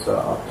here: insert,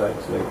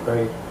 update, delete,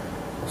 read.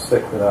 We'll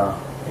stick with our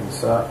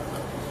insert.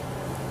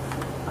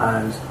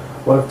 And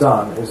what I've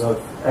done is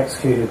I've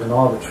executed an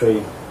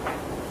arbitrary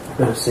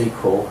bit of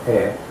SQL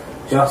here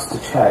just to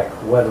check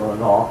whether or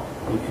not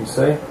you can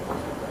see.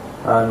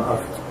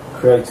 I've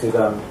created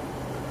a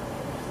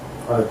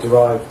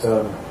derived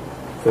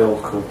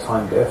field called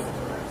timediff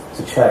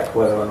to check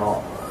whether or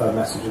not a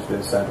message has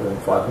been sent within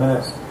 5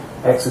 minutes.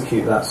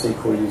 Execute that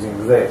SQL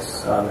using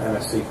this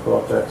MS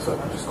SQL object, so I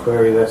can just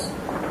query this,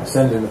 I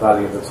send in the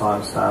value of the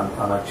timestamp,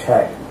 and I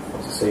check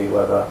to see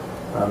whether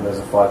there's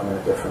a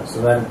 5-minute difference.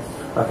 And then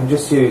I can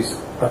just use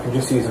an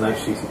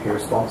HTTP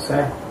response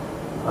here,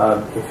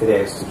 if it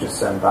is, to just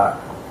send back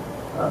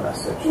a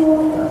message,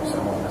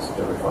 send one message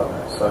every 5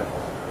 minutes.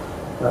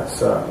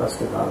 So let's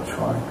give that a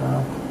try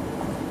now.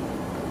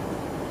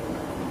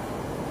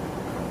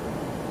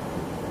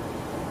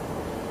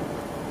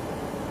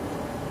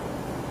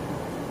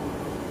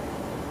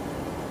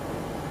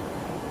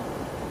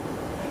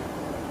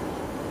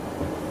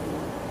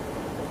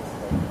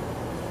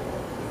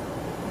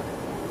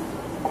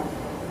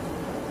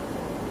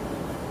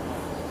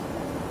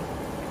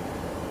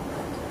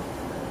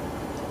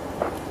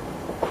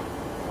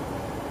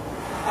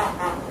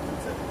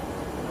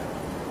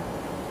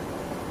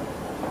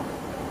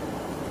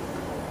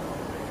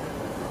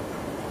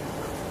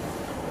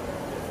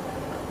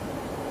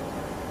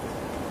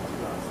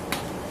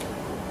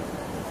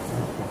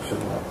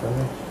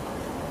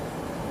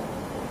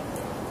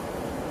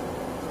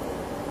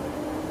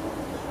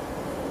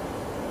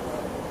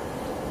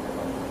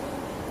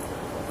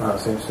 That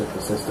seems to have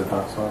persisted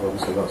that time. I've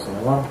obviously got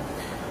something wrong.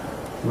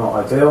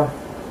 Not ideal.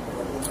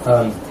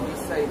 Did you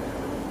save it?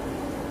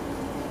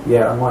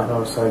 Yeah, I might not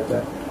have saved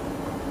it.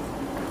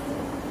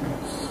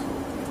 Let's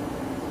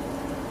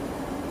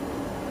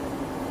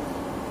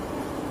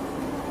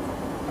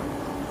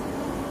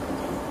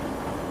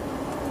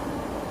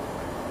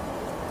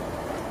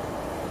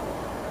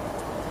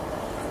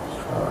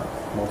try that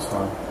more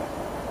time.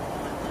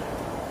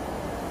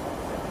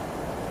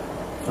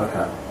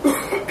 Okay.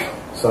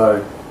 So,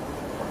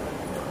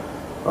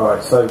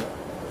 alright, so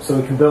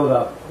we can build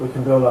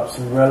up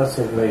some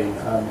relatively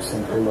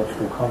simple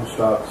logical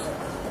constructs.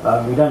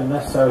 We don't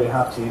necessarily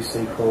have to use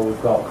SQL.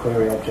 We've got a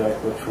query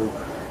object which will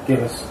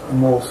give us a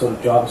more sort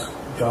of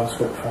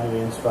JavaScript friendly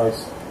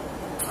interface.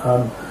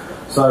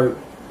 So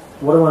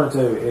what I want to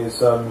do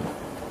is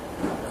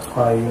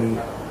I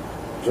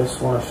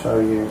just want to show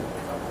you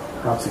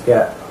how to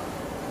get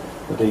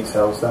the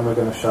details. Then we're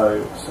going to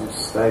show some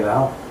scale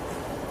out,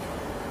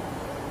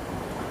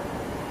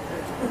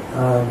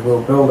 and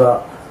we'll build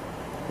up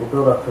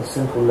a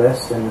simple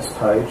list in this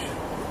page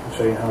and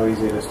show you how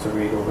easy it is to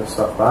read all this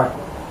stuff back.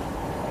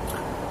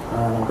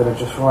 And I'm going to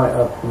just write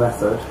a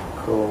method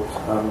called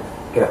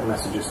get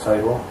messages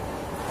table.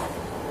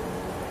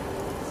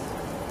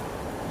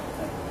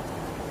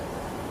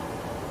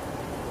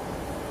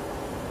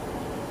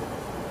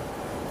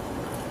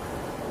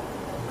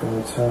 I'm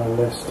going to return a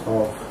list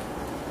of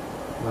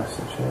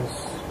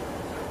messages.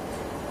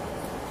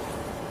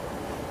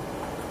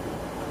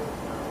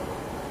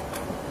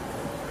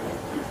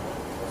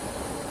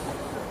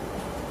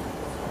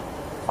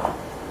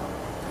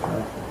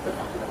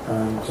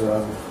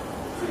 And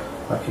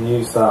I can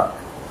use that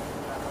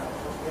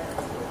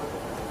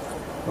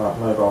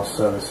mobile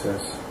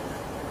services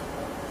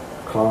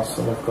class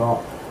that I've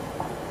got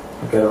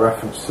and get a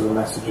reference to the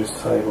messages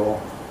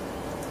table,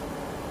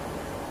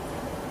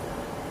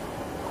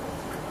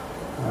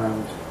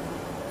 and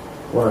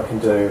what I can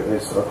do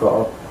is I've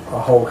got a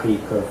whole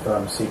heap of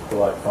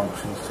SQL-like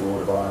functions to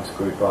order by and to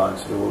group by and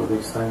to do all of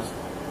these things.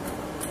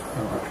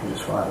 And I can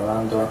just write a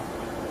lambda,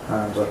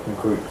 and I can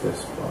group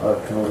this,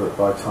 I can order it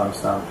by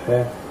timestamp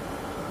here,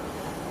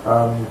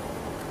 and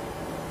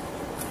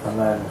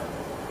then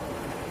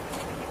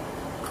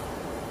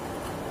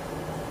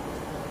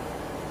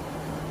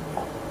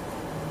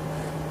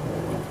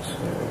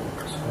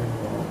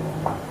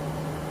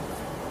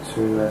to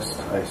list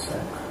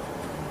async.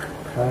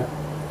 Okay.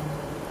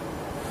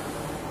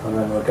 And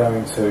then we're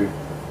going to,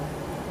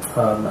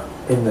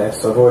 in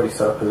this, I've already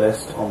set up a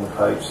list on the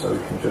page, so we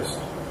can just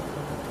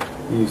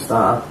use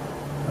that.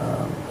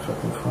 If I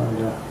can find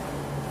it.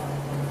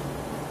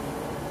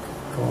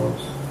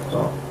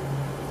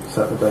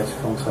 Set the data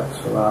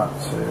context for that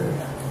to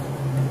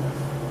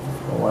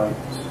await.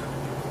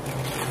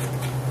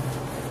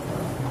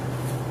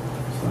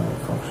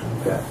 Function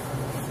get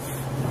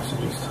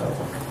messages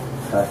table.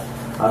 Okay.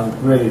 And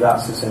really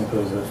that's as simple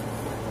as it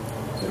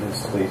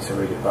needs to be to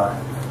read it back.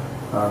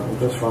 We'll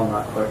just run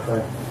that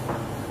quickly.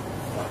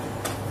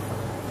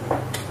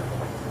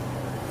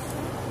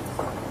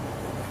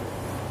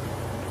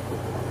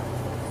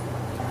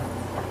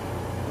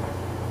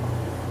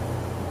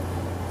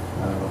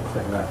 And we'll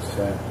click next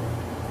here.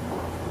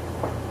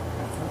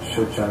 It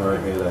should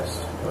generate me a list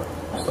of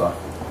stuff.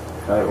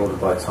 Okay, ordered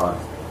by time.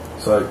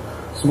 So,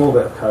 small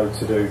bit of code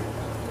to do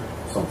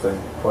something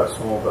quite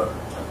small, but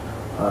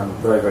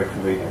very, very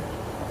convenient.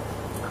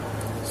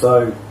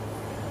 So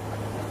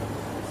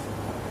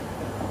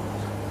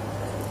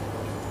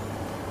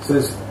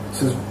this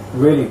is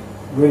really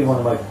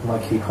one of my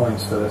key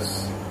points for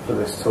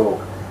this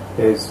talk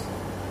is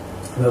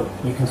that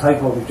you can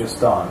take what we've just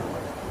done,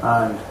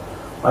 and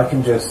I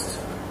can just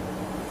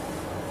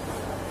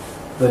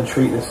then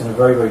treat this in a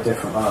very, very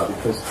different manner,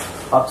 because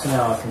up to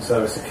now I can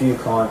service a few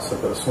clients.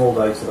 I've got a small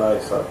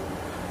database, so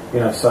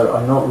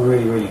I'm not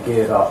really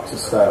geared up to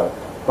scale.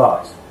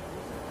 But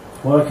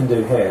what I can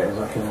do here is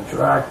I can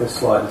drag this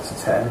slider to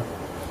 10,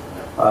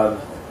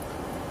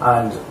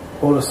 and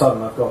all of a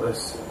sudden I've got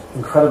this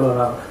incredible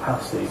amount of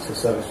capacity to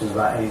service just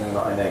about anything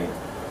that I need.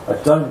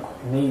 I don't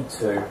need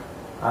to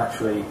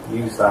actually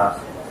use that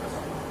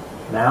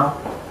now.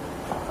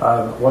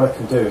 What I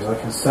can do is I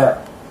can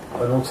set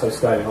an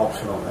auto-scaling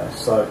option on this,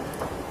 so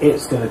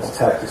it's going to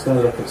detect, it's going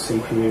to look at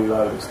CPU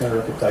load, it's going to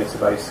look at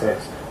database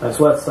hits. And it's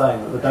worth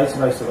saying that the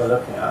database that we're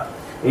looking at,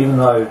 even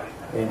though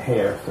in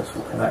here, if this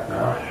will connect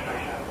now,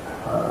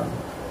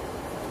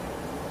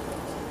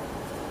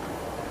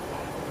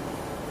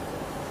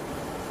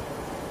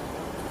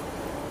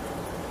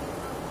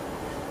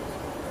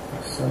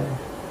 let's see,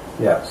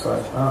 yeah, so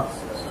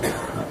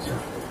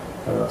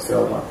that's the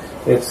old one.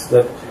 It's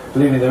the,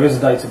 believe me, there is a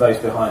database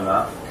behind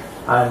that.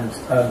 And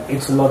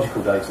it's a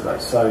logical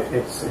database, so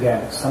it's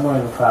somewhere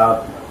in the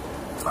cloud.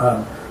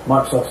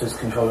 Microsoft is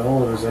controlling all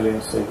the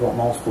resilience, so you've got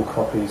multiple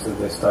copies of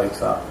this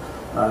data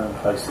in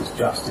places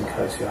just in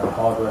case you have a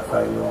hardware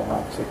failure on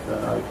one particular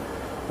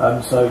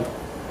node. So,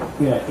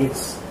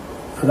 it's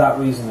for that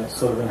reason it's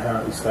sort of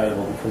inherently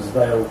scalable, because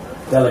they'll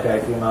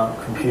delegate the amount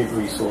of compute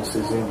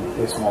resources in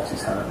this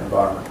multi-tenant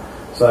environment.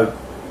 So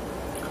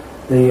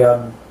the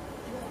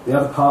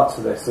other part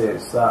to this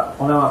is that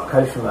on our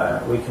application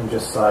layer we can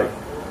just say,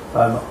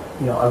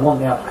 I want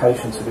the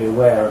application to be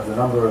aware of the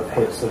number of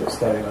hits that it's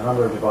getting, the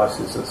number of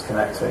devices that's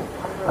connecting,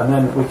 and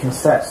then we can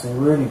set some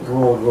really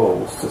broad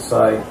rules to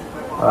say,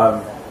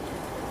 I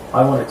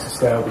want it to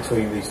scale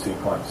between these 2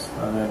 points,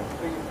 and then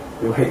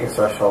you'll hit your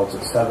thresholds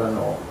at 7,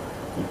 or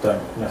you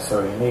don't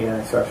necessarily need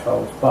any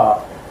thresholds,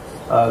 but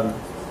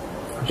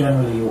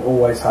generally you'll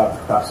always have the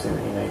capacity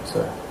that you need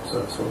to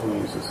sort of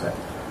use this here.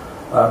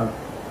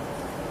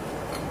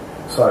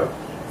 So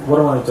what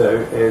I want to do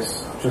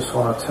is just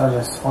want to turn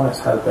this on its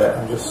head a bit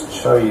and just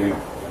show you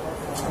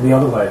the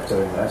other way of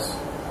doing this,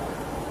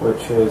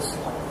 which is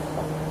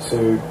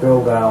to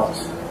build out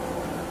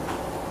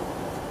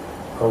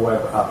a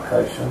web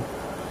application.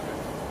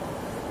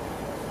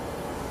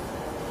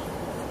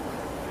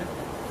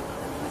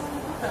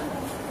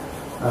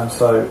 And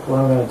so what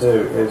I'm going to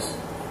do is,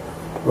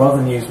 rather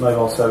than use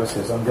mobile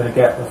services, I'm going to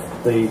get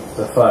the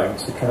phone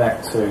to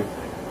connect to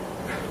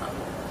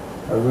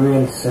a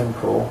really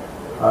simple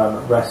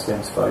REST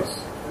interface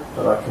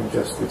that I can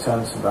just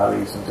return some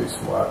values and do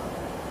some work.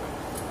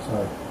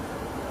 So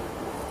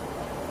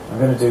I'm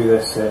going to do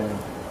this in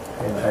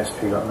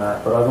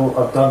ASP.NET, but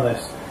I've done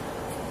this.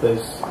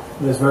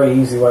 There's very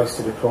easy ways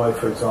to deploy,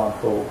 for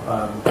example,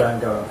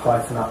 Django and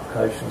Python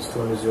applications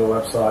to an Azure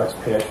website,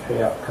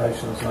 PHP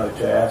applications,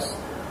 Node.js.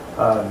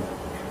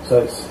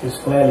 So it's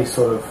fairly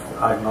sort of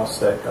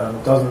agnostic.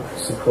 It doesn't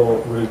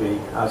support Ruby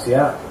as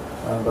yet,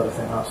 but I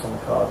think that's on the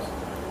cards.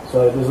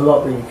 So there's a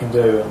lot that you can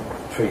do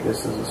and treat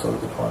this as a sort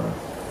of deployment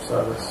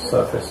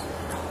surface.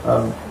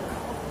 So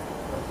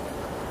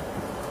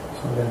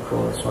I'm going to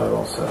call this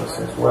mobile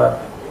services web,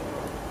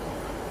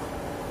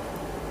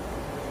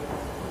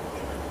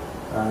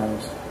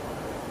 and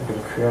I'm going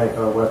to create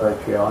a web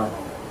API.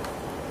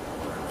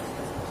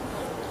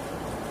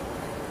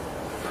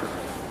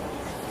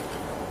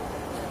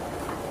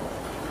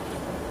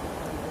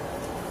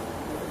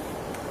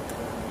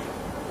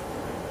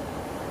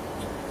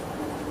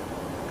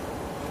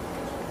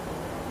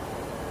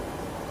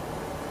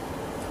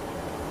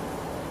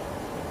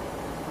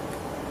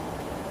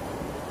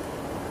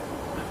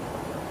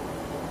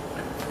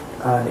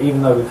 And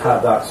even though we've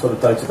had that sort of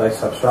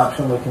database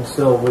abstraction, we can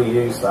still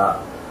reuse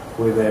that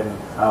within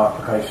our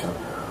application.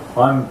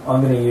 I'm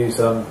going to use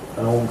an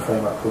ORM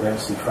framework called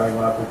MC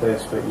Framework with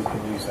this, but you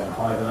can use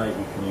Hibernate,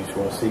 you can use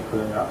raw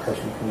SQL in your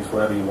application, you can use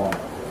whatever you want.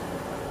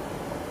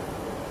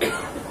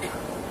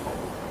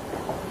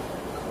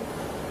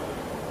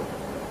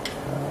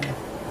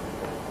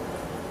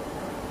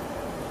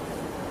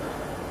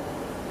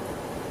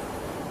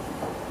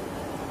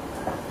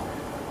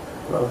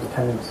 A lot of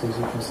dependencies,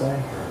 you can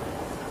say.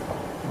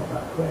 Not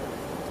that quick.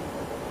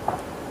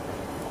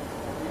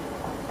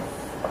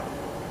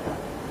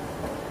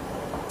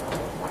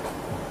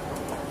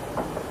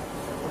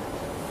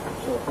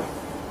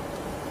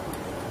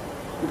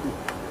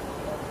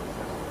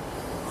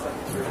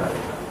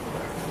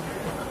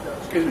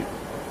 Excuse me.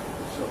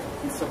 So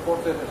it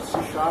supported C#,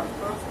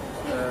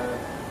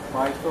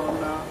 Python,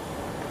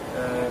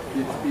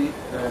 PHP,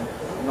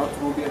 not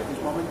Ruby at this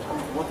moment.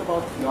 What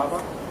about Java?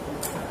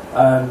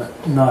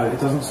 No, it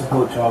doesn't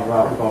support Java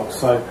out of the box.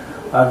 So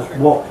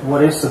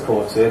what is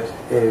supported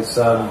is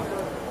I'll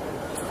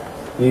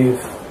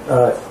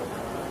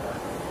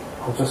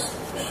just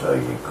show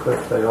you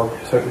quickly. I'll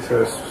take you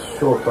through a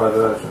short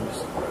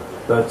diversions.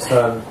 But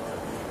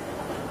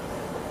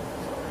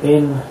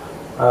in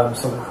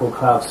something called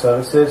Cloud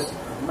Services,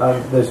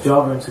 there's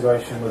Java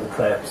integration with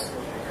Eclipse.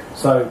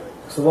 So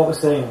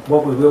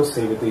what we will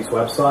see with these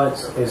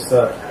websites is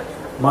that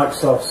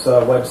Microsoft's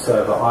web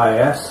server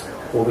IIS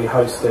will be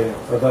hosting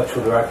a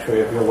virtual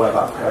directory of your web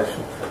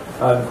application.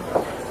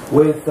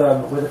 With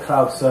a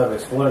cloud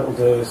service, what it will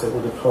do is it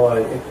will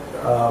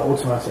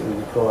automatically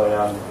deploy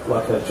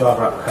like a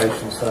Java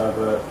application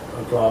server,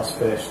 a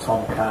Glassfish,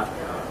 Tomcat,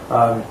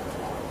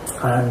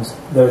 and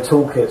there are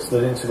toolkits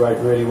that integrate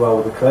really well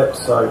with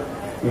Eclipse. So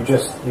you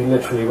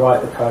literally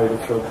write the code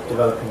if you're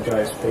developing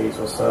JSPs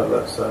or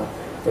servlets, and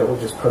it will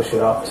just push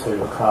it up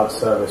to a cloud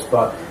service.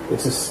 But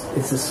it's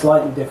a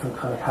slightly different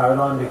kind of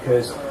paradigm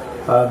because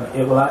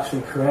it will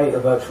actually create a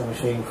virtual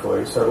machine for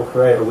you. So it will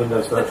create a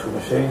Windows virtual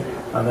machine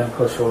and then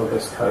push all of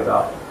this code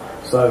up.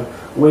 So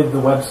with the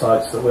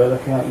websites that we're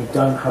looking at, you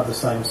don't have the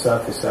same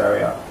surface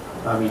area.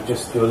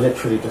 You're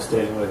literally just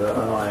dealing with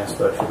an IIS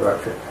virtual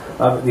directory.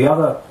 The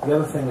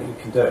other thing that you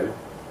can do,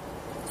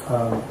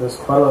 there's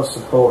quite a lot of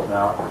support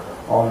now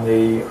on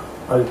the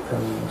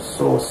open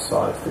source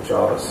side for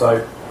Java.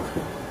 So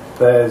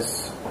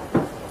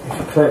if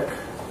you click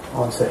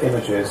onto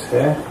images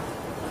here,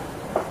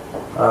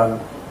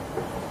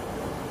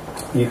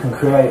 you can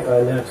create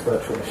a Linux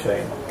virtual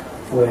machine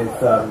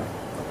with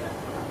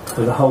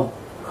a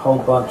whole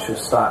bunch of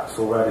stacks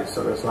already.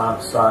 So there's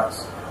LAMP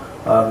stacks.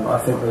 I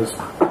think there's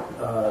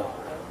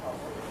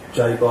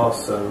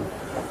JBoss and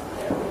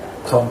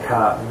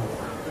Tomcat and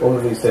all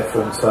of these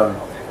different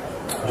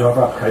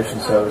Java application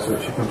servers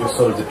which you can just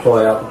sort of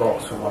deploy out the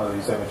box from one of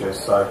these images.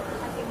 So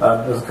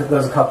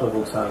there's a couple of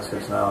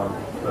alternatives now, and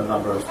the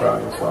number is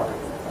growing as well.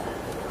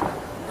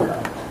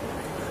 Okay.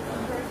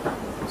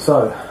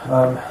 So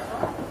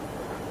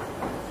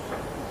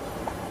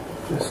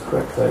just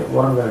quickly,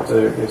 what I'm going to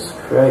do is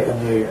create a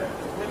new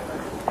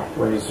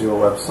Azure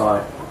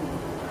website.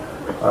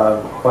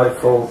 By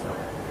default,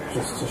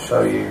 just to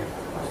show you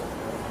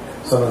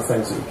some of the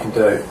things that you can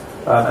do.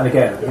 And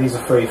again, these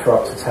are free for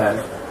up to 10.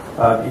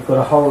 You've got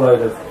a whole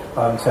load of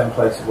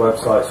templated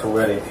websites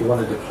already. If you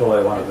want to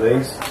deploy one of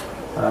these,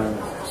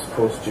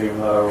 supports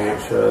Joomla,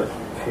 Orchard,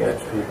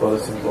 PHP,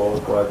 Bulletin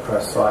Board,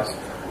 WordPress sites,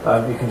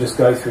 you can just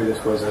go through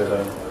this wizard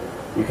and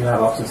you can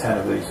have up to 10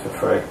 of these for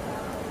free.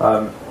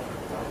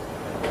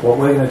 What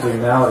we're going to do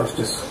now is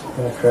just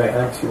going to create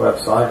an empty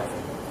website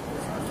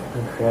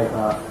and create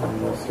that,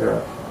 and we'll through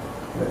it.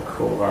 I'm going to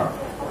call that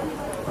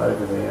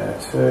over the air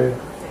too.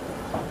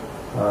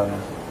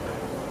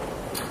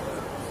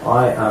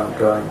 I am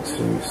going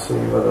to see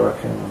whether I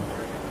can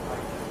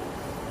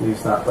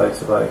use that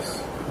database.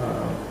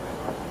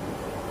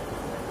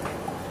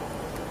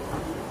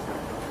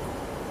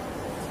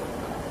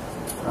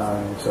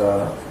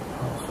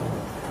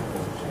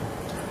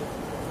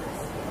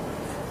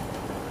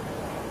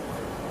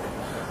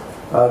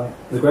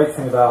 The great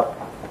thing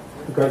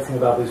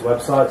about these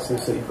websites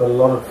is that you've got a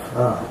lot of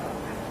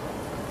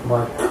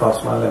might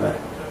pass my limit.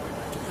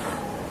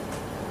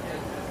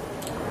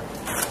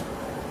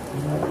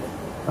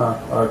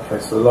 Okay,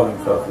 so the login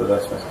file for the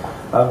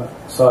database.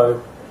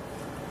 So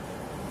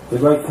the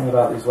great thing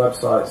about these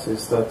websites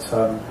is that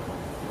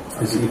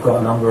you've got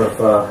a number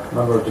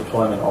of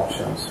deployment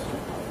options.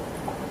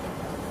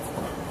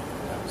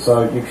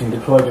 So you can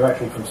deploy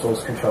directly from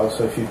source control.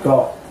 So if you've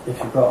got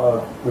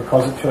a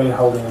repository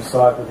holding a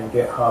site within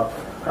GitHub,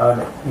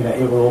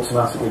 it will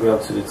automatically be able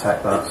to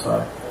detect that.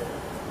 So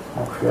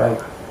I'll create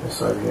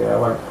this over here. I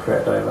won't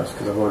create a database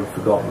because I've already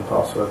forgotten the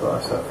password that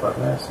I set 5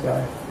 minutes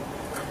ago.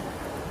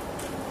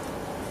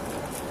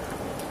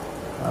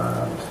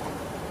 And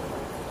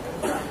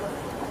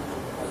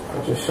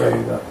I'll just show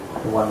you the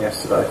one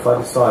yesterday. If I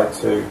decide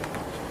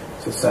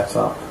to set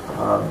up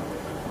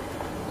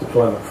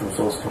deployment from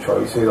source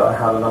control, you see that I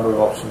have a number of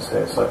options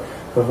here. So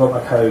if I've got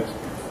my code,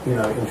 in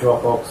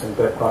Dropbox and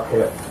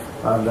Bitbucket,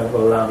 then it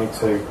will allow me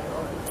to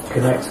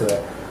connect to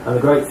it. And the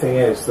great thing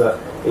is that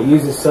it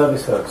uses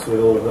service hooks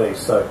with all of these.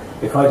 So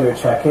if I do a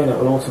check-in, it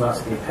will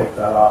automatically pick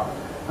that up,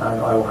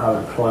 and I will have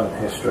a deployment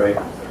history.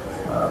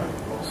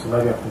 So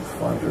maybe I can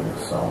find you an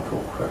example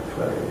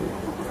quickly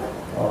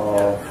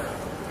of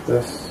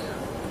this.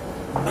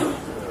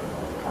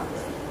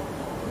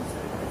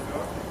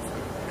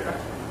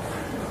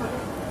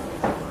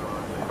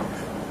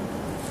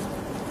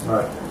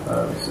 Right,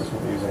 this is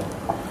confusing.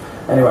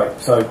 Anyway,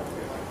 so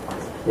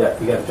yeah,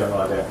 you get the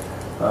general idea.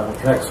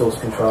 Connect source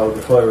control,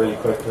 deploy really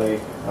quickly,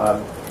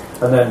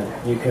 and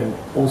then you can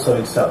also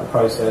intercept the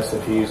process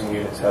if you're using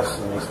unit tests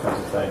and these kinds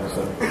of things,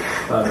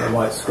 and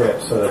write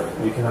scripts so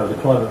that you can have a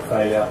deployment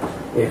failure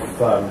if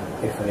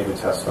any of the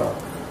tests fail.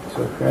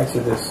 So we've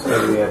created this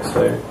over here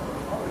too,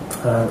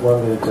 and what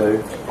I'm going to do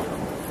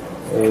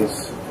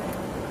is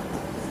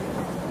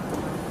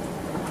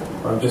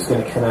I'm just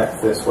going to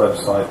connect this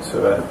website to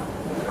it.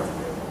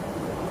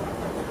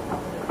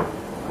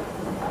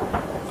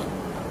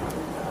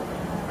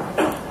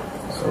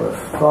 So we're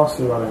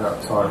fastly running out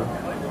of time,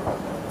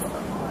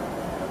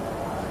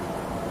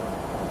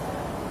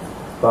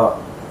 but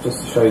just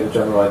to show you the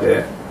general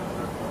idea,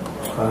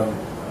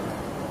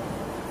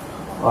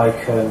 I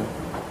can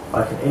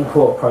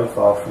import a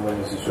profile from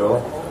Windows Azure,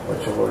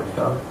 which I've already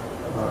done,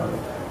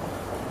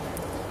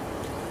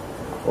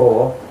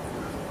 or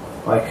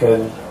I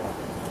can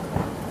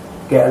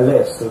get a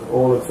list of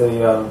all of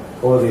the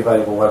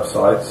available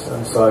websites,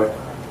 and so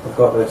I've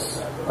got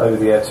this over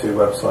the Air2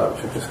 website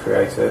which I've just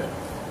created.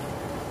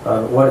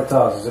 What it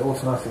does is it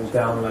automatically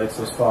downloads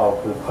this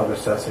file with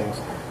published settings,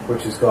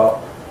 which has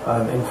got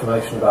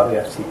information about the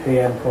FTP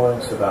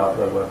endpoints, about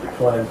the web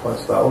deploy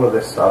endpoints, about all of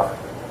this stuff,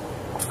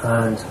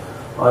 and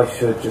I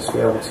should just be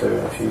able to,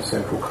 in a few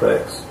simple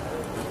clicks,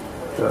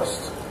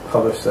 just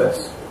publish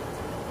this,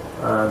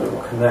 and it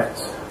will connect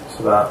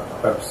to that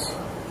website.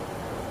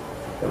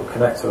 It will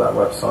connect to that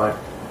website.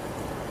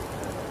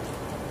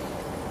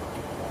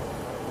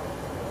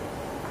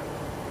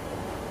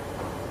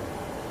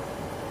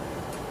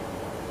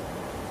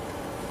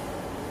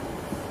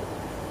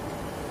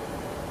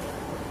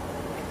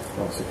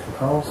 Once it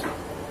compiles,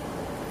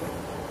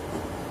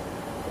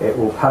 it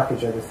will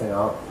package everything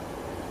up.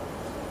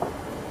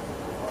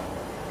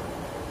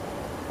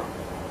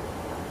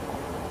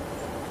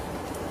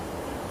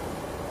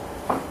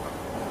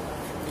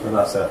 And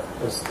that's it.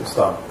 It's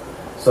done.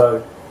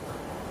 So,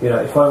 you know,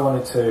 if I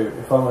wanted to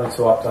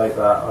update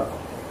that,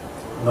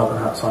 I'm not going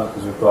to have time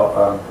because we've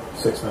got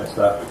 6 minutes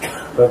left.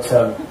 But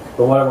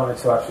what I wanted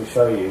to actually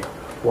show you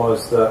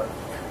was that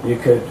you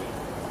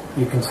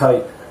can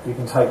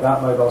take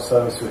that mobile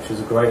service, which is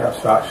a great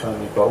abstraction,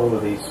 and you've got all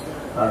of these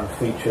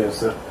features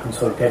that can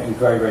sort of get you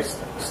very, very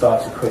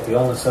started quickly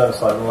on the server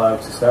side and allow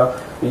you to scale.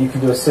 But you can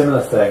do a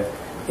similar thing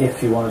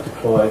if you want to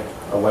deploy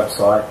a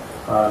website.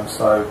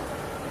 So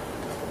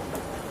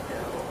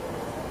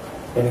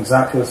in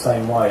exactly the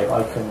same way,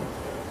 I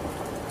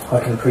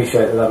can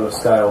appreciate the level of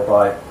scale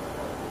by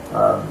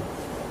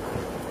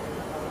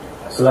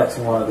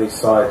selecting one of these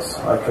sites.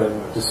 I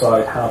can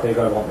decide how big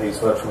I want these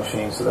virtual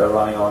machines that they're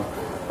running on.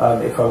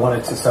 If I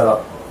wanted to set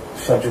up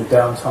scheduled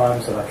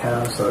downtimes, then I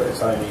can, so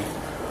that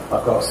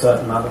I've got a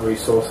certain amount of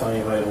resource only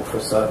available for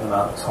a certain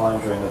amount of time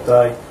during the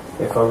day.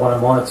 If I want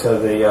to monitor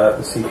the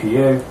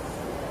CPU,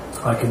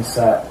 I can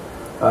set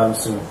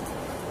some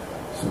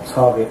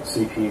target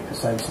CPU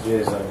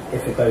percentages, and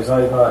if it goes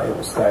over, it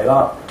will scale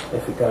up.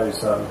 If it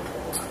goes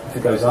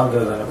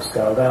under, then it will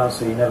scale down.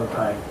 So you're never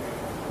paying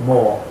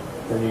more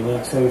than you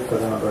need to for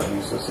the number of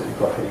users that you've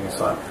got hitting your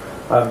site.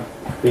 But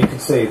you can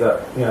see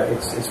that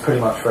it's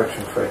pretty much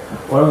friction free.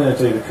 What I'm going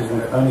to do, because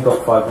we've only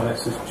got 5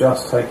 minutes, is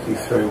just take you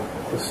through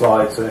the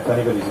slides, and if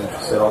anybody's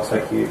interested, I'll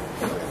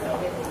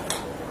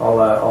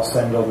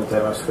send on the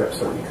demo script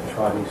so that you can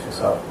try these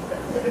yourself.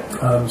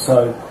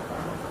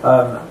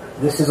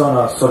 This is on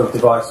a sort of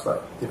device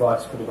for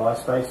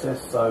device basis.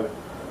 So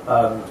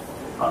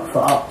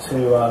for up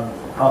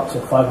to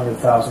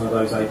 500,000 of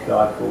those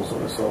API calls,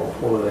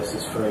 all of this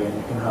is free, and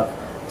you can have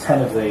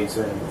 10 of these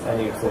in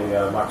any of the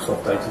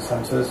Microsoft data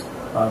centers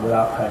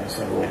without paying a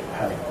single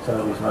penny to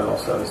these mobile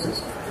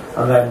services.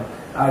 And then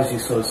as you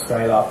sort of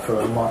scale up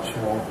for a much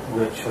more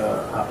richer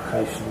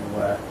application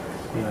where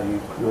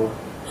you're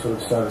sort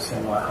of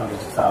servicing like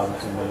hundreds of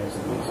thousands and millions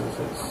of users,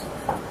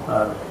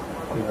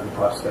 the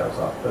price scales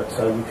up. But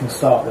you can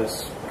start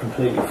this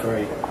completely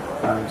free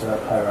and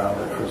play around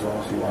with it for as long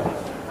as you want.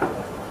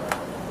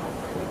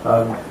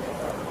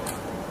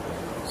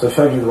 So I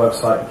showed you the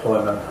website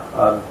deployment.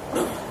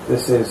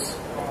 This is,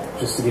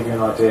 just to give you an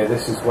idea,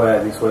 this is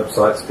where these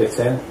websites fit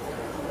in.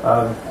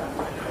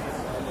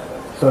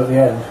 So at the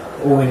end,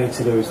 all we need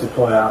to do is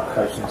deploy our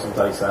applications and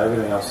data.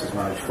 Everything else is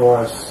managed for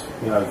us.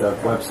 The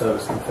web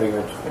server's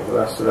configured, all the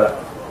rest of it.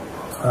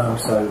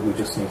 So we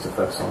just need to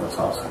focus on the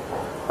task.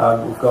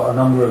 We've got a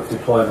number of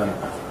deployment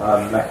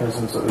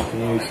mechanisms that we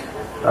can use.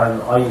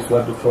 I used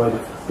web deploy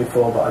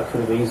before, but I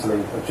could have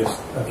easily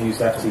have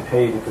used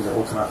FTP because it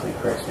automatically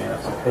creates me an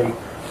FTP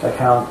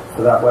account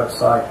for that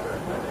website.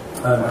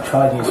 I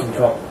tried using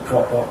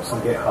Dropbox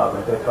and GitHub,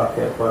 and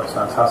Bitbucket works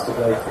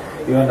fantastically.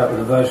 you end up with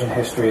a version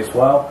history as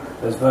well.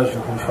 There's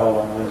version control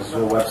on the Windows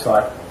Azure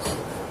website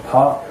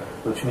part,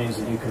 which means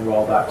that you can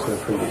roll back to a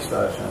previous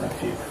version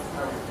if you've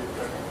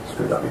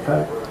screwed up your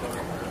code.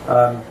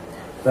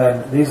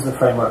 Then these are the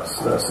frameworks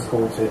that are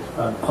supported.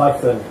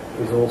 Python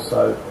is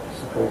also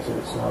supported.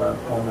 It's not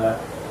on there.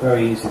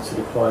 Very easy to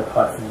deploy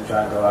Python and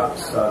Django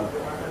apps.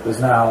 There's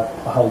now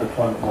a whole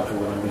deployment module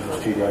within Visual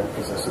Studio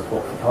because there's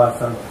support for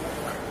Python.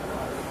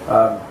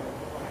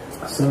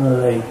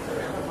 Similarly,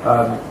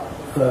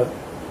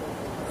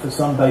 for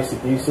some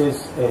basic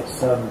uses,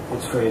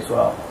 it's free as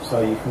well.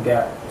 So you can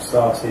get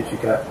started, you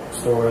get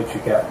storage,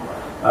 you get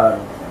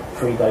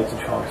free data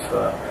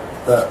transfer.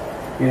 But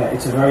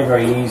it's a very,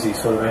 very easy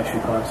sort of entry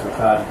point to the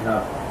cloud. You can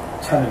have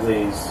 10 of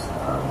these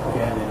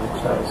again in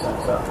each data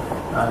center,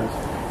 and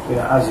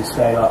as you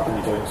scale up and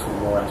you're doing some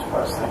more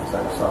enterprise things, they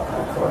will start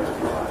paying for it.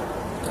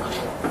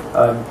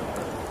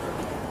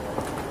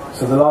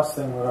 So the last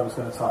thing that I was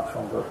going to touch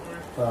on, but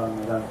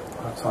we don't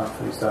have time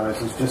for these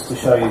demos, is just to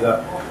show you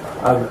that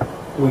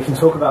we can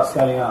talk about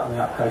scaling out in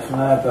the application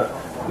layer, but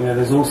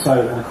there's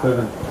also an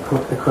equivalent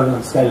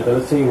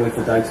scalability with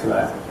the data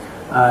layer.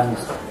 And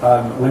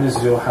Windows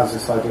Azure has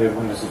this idea of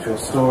Windows Azure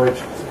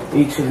storage.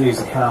 Each of these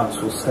accounts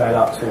will scale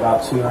up to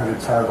about 200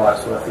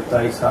 terabytes worth of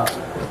data.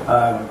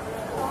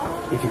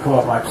 If you call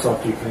up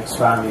Microsoft, you can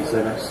expand these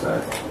limits.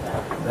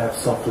 They're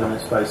soft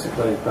limits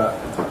basically, but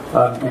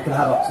you can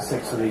have up to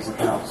 6 of these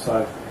accounts.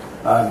 So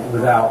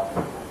without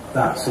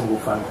that single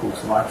phone call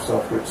to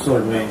Microsoft, which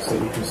sort of means that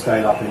you can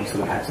scale up into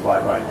the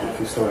petabyte range if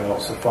you're storing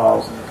lots of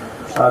files.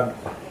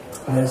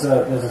 There's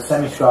a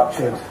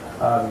semi-structured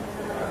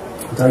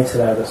data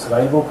layer that's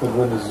available called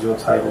Windows Azure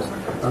Tables,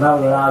 and that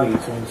will allow you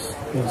to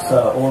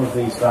insert all of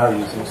these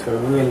values into a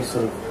really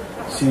sort of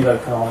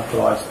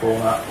pseudo-canonicalized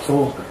format. It's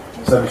all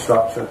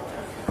semi-structured,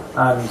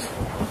 and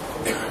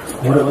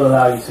what it will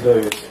allow you to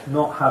do is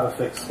not have a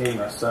fixed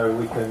schema, so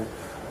we can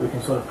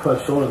sort of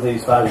push all of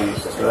these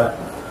values to it,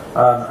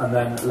 and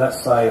then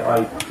let's say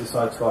I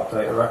decide to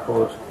update a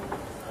record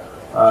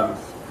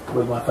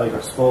with my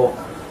favourite sport.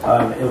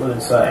 It will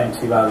insert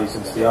empty values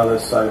into the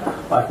others, so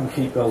I can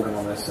keep building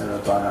on this in a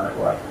dynamic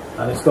way.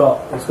 And it's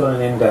got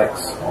an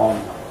index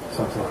on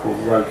something called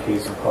row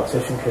keys and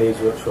partition keys,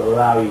 which will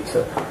allow you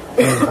to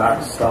bring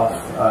back stuff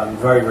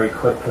very, very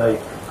quickly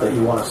that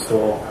you want to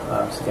store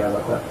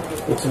together. But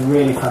it's a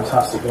really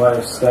fantastic way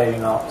of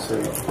scaling up to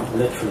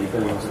literally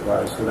billions of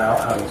rows without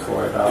having to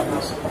worry about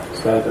these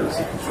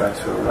scalability constraints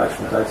for a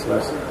relational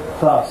database.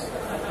 Plus,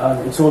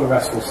 it's all a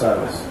RESTful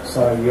service,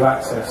 so you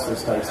access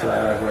this data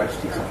layer over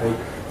HTTP.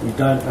 You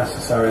don't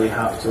necessarily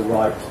have to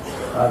write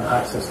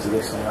access to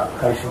this in the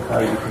application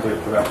code. You can do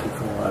it directly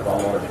from your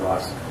mobile or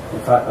device.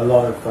 In fact, a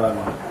lot of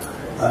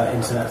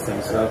internet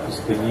things developers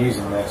have been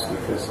using this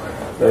because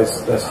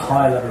there's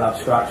high-level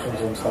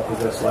abstractions on top of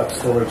this, like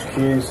storage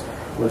queues,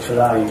 which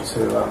allow you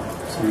to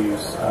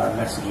use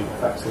messaging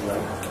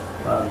effectively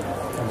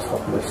on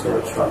top of this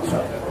storage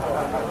structure.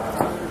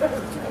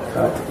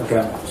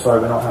 Again,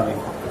 sorry,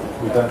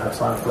 we don't have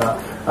time for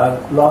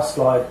that. Last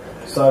slide.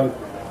 So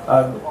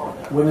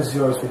Windows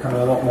Azure is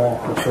becoming a lot more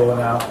mature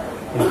now,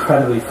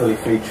 incredibly fully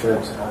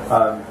featured,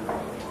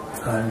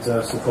 and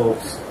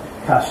supports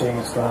caching.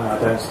 It's got an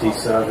identity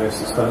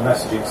service. It's got a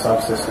messaging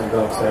subsystem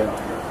built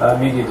in,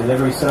 media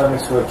delivery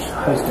service, which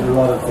hosted a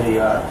lot of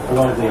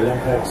the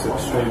Olympics. It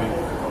was streaming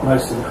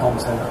most of the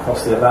content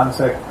across the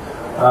Atlantic.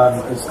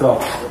 It's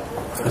got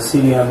a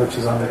CDN which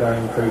is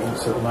undergoing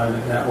improvements at the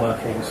moment,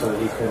 networking, so that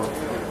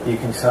you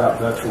can set up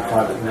virtual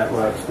private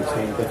networks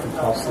between different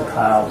parts of the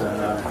cloud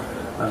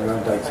and your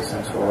own data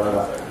center or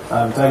whatever.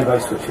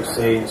 Database, which you've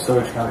seen,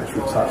 storage account, which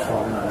we've touched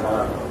on,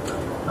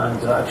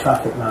 and a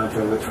traffic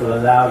manager, which will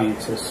allow you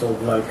to sort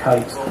of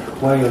locate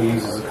where your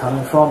users are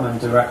coming from and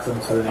direct them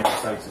to the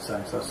next data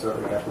center so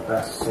that we get the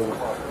best sort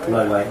of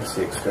low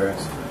latency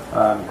experience.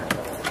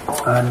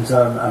 And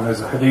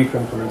there's a Hadoop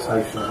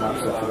implementation that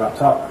Microsoft have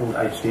wrapped up called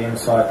HD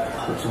Insight,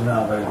 which is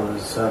now available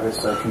as a service.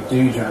 So if you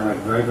do generate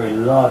very, very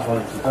large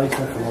volumes of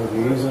data from all of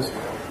your users,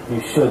 you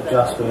should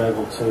just be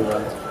able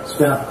to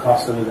spin up a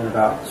cluster within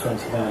about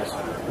 20 minutes,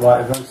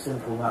 write a very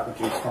simple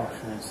MapReduce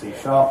function in C#,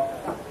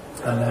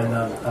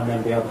 and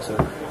then be able to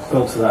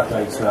filter that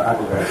data,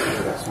 aggregate it,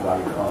 and get some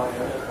value from it.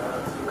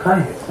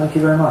 Okay, thank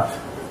you very much.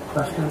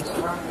 Questions?